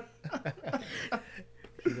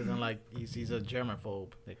 He doesn't like. He's a germaphobe.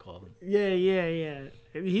 They call him. Yeah.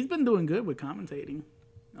 He's been doing good with commentating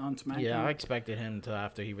on SmackDown. Yeah, I expected him to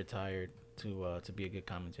after he retired to be a good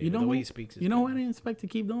commentator. You know the way who- he speaks. Is You know good. what I didn't expect to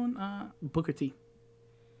keep doing? Booker T.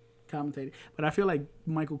 Commentating. But I feel like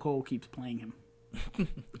Michael Cole keeps playing him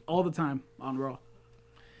all the time on Raw.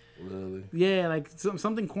 Really? Yeah, like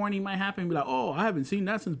something corny might happen. Be like, oh, I haven't seen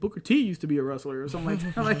that since Booker T used to be a wrestler or something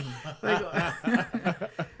like that.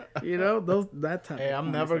 like you know, that type. Hey, of I'm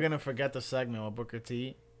corny never stuff. gonna forget the segment with Booker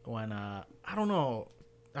T when I don't know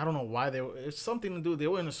why they were. It's something to do. They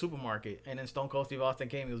were in a supermarket and then Stone Cold Steve Austin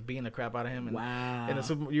came. He was beating the crap out of him. And Wow. in the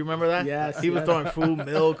super, you remember that? Yes, He was yes. throwing food,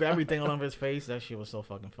 milk, everything all over his face. That shit was so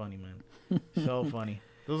fucking funny, man. So funny.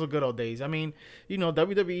 Those were good old days. I mean, you know,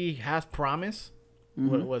 WWE has promise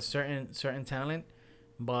with certain talent,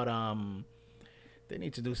 but they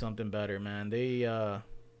need to do something better, man. Their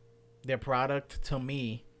product to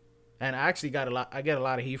me, and I actually I get a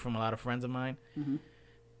lot of heat from a lot of friends of mine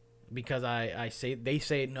because they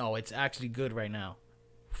say no, it's actually good right now.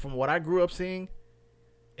 From what I grew up seeing,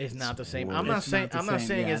 it's not the same. I'm not It's saying not the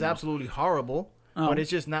same. Yeah, it's I know. absolutely horrible, Oh. but it's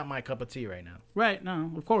just not my cup of tea right now. Right,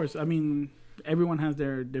 no, of course. I mean, everyone has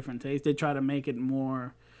their different tastes. They try to make it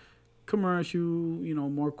more commercial, you know,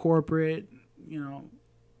 more corporate, you know,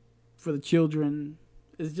 for the children.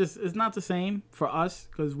 It's not the same for us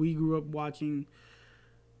because we grew up watching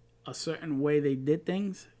a certain way they did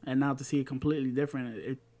things, and now to see it completely different,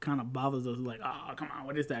 it kind of bothers us. Like, oh, come on,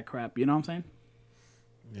 what is that crap? You know what I'm saying?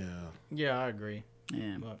 Yeah. Yeah, I agree.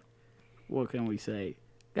 Yeah. But What can we say?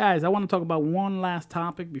 Guys, I want to talk about one last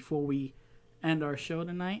topic before we end our show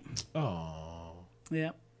tonight. Oh.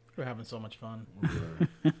 Yeah. we're having so much fun.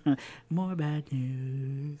 More bad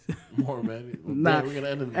news. More man. Nah, We're gonna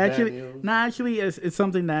end in bad Actually, news. actually, it's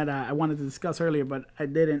something that I wanted to discuss earlier, but I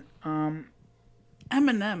didn't.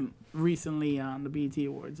 Eminem recently on the BET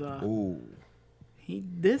Awards, Ooh. he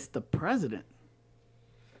dissed the president.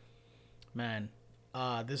 Man,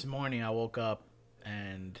 this morning I woke up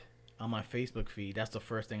and on my Facebook feed, that's the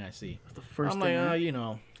first thing I see. The first I'm thing. like, you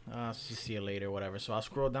know, I'll see it later, whatever. So I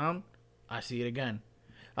scroll down, I see it again.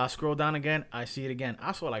 I scroll down again, I see it again.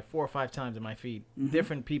 I saw it like 4 or 5 times in my feed,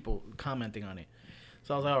 different people commenting on it.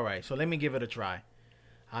 So I was like, all right, so let me give it a try.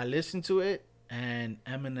 I listened to it, and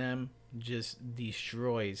Eminem just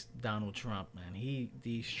destroys Donald Trump, man. He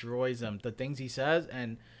destroys him. The things he says,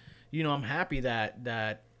 and you know, I'm happy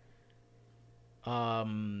that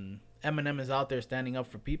Eminem is out there standing up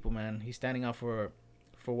for people, man. He's standing up for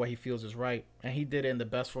what he feels is right, and he did it in the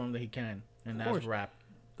best form that he can, and Of that's course. rap.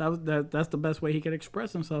 That's the best way he could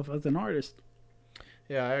express himself as an artist.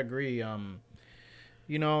 Yeah, I agree.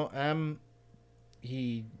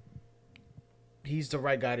 He's the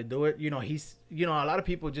right guy to do it. A lot of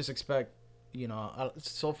people just expect,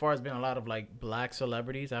 so far it's been a lot of like black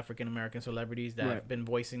celebrities, African American celebrities that have been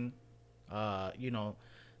voicing,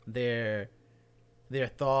 their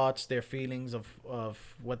thoughts, their feelings of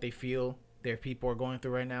what they feel their people are going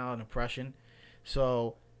through right now and oppression.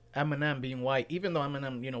 So Eminem being white, even though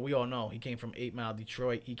Eminem, we all know he came from 8 Mile,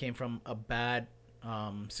 Detroit. He came from a bad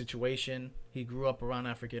situation. He grew up around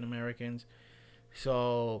African Americans.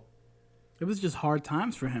 So it was just hard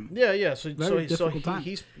times for him. Yeah. So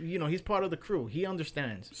he's part of the crew. He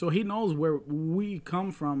understands. So he knows where we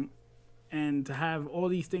come from, and to have all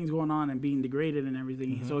these things going on and being degraded and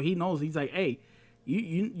everything. Mm-hmm. So he knows. He's like, hey,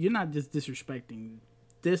 you're not just disrespecting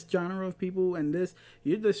this genre of people and this.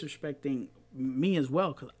 You're disrespecting me as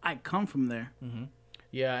well because I come from there. Mm-hmm.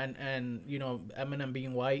 Yeah, and Eminem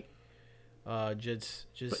being white. Just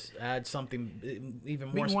add something even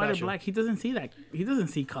more special. White or black, he doesn't see that. He doesn't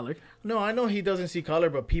see color. No, I know he doesn't see color,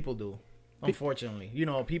 but people do. Unfortunately,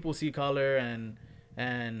 people see color, and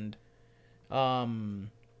Eminem,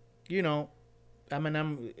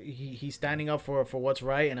 he's standing up for what's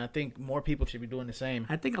right, and I think more people should be doing the same.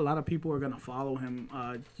 I think a lot of people are gonna follow him.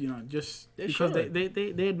 Just because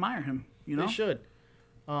they admire him. They should.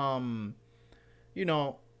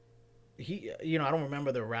 He, I don't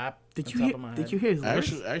remember the rap. Did you hear his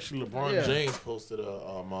lyrics? Actually, LeBron James posted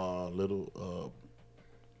a little,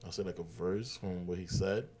 I said like a verse from what he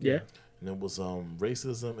said. Yeah. And it was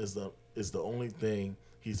racism is the only thing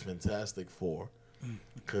he's fantastic for,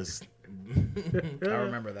 because I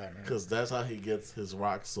remember that, man. Because that's how he gets his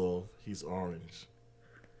rocks off. He's orange.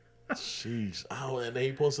 Sheesh. Oh, and then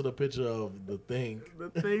he posted a picture of the thing.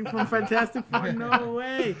 The thing from Fantastic Four. No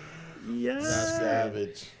way. Yes. That's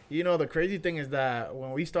savage. The crazy thing is that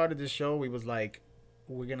when we started this show, we was like,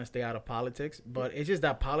 we're going to stay out of politics. But it's just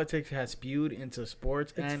that politics has spewed into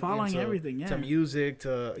sports. It's and following everything, to music,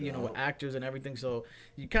 to, with actors and everything. So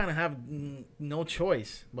you kind of have no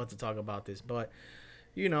choice but to talk about this. But,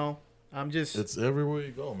 I'm just... It's everywhere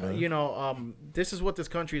you go, man. This is what this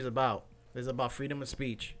country is about. It's about freedom of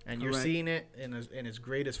speech. And you're seeing it in its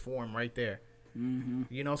greatest form right there. Mm-hmm.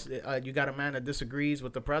 You got a man that disagrees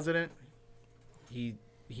with the president. He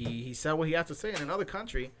said what he has to say in another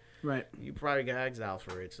country. Right. You probably get exiled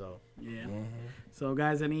for it. So yeah. Mm-hmm. So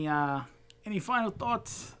guys, any final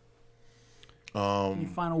thoughts? Any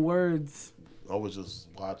final words? I was just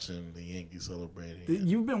watching the Yankees celebrating.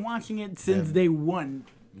 You've been watching it since they won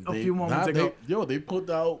a few moments ago. They put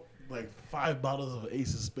out like 5 bottles of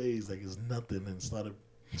Ace of Spades like it's nothing and started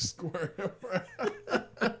scoring around.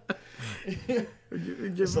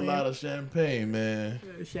 It's a lot of champagne, man.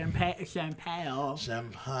 Champagne.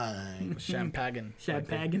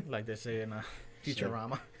 Like they say in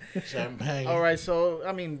Futurama. Champagne. All right, so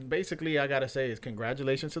basically, I gotta say is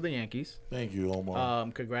congratulations to the Yankees. Thank you,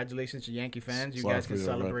 Omar. Congratulations to Yankee fans. You guys can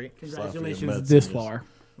celebrate. Congratulations this far.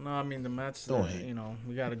 No, the Mets. Don't hate.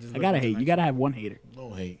 We gotta just. I gotta hate. You gotta have one hater.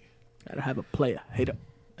 Don't hate. Gotta have a player hater.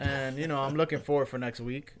 And, I'm looking forward for next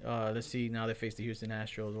week. Let's see. Now they face the Houston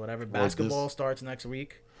Astros, whatever. Basketball starts next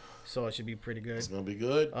week, so it should be pretty good. It's going to be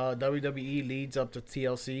good. WWE leads up to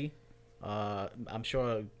TLC. I'm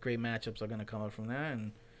sure great matchups are going to come up from that.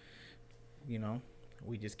 And,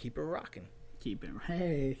 we just keep it rocking.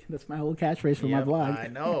 Hey, that's my whole catchphrase for my vlog. I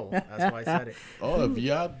know. That's why I said it. Oh, if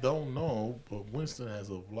y'all don't know, but Winston has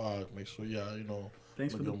a vlog. Make sure y'all,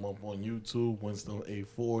 Thanks look him up on YouTube, Winston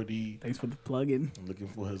A40. Thanks for the plug-in. I'm looking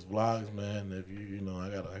for his vlogs, man. If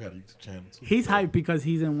I got a YouTube channel too. He's hyped because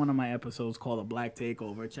he's in one of my episodes called A Black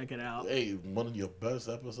Takeover. Check it out. Hey, one of your best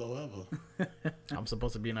episodes ever. I'm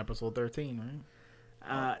supposed to be in episode 13,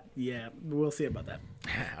 right? Yeah, we'll see about that.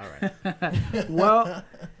 All right. Well,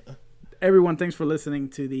 everyone, thanks for listening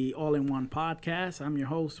to the All-in-One podcast. I'm your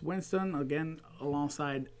host, Winston, again,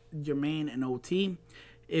 alongside Jermaine and OT.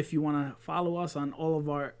 If you want to follow us on all of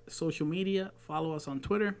our social media, follow us on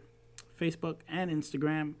Twitter, Facebook, and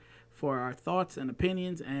Instagram for our thoughts and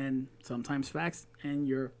opinions and sometimes facts and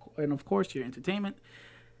of course your entertainment.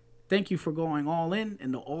 Thank you for going all in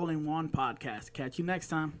the All-in-One podcast. Catch you next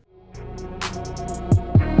time.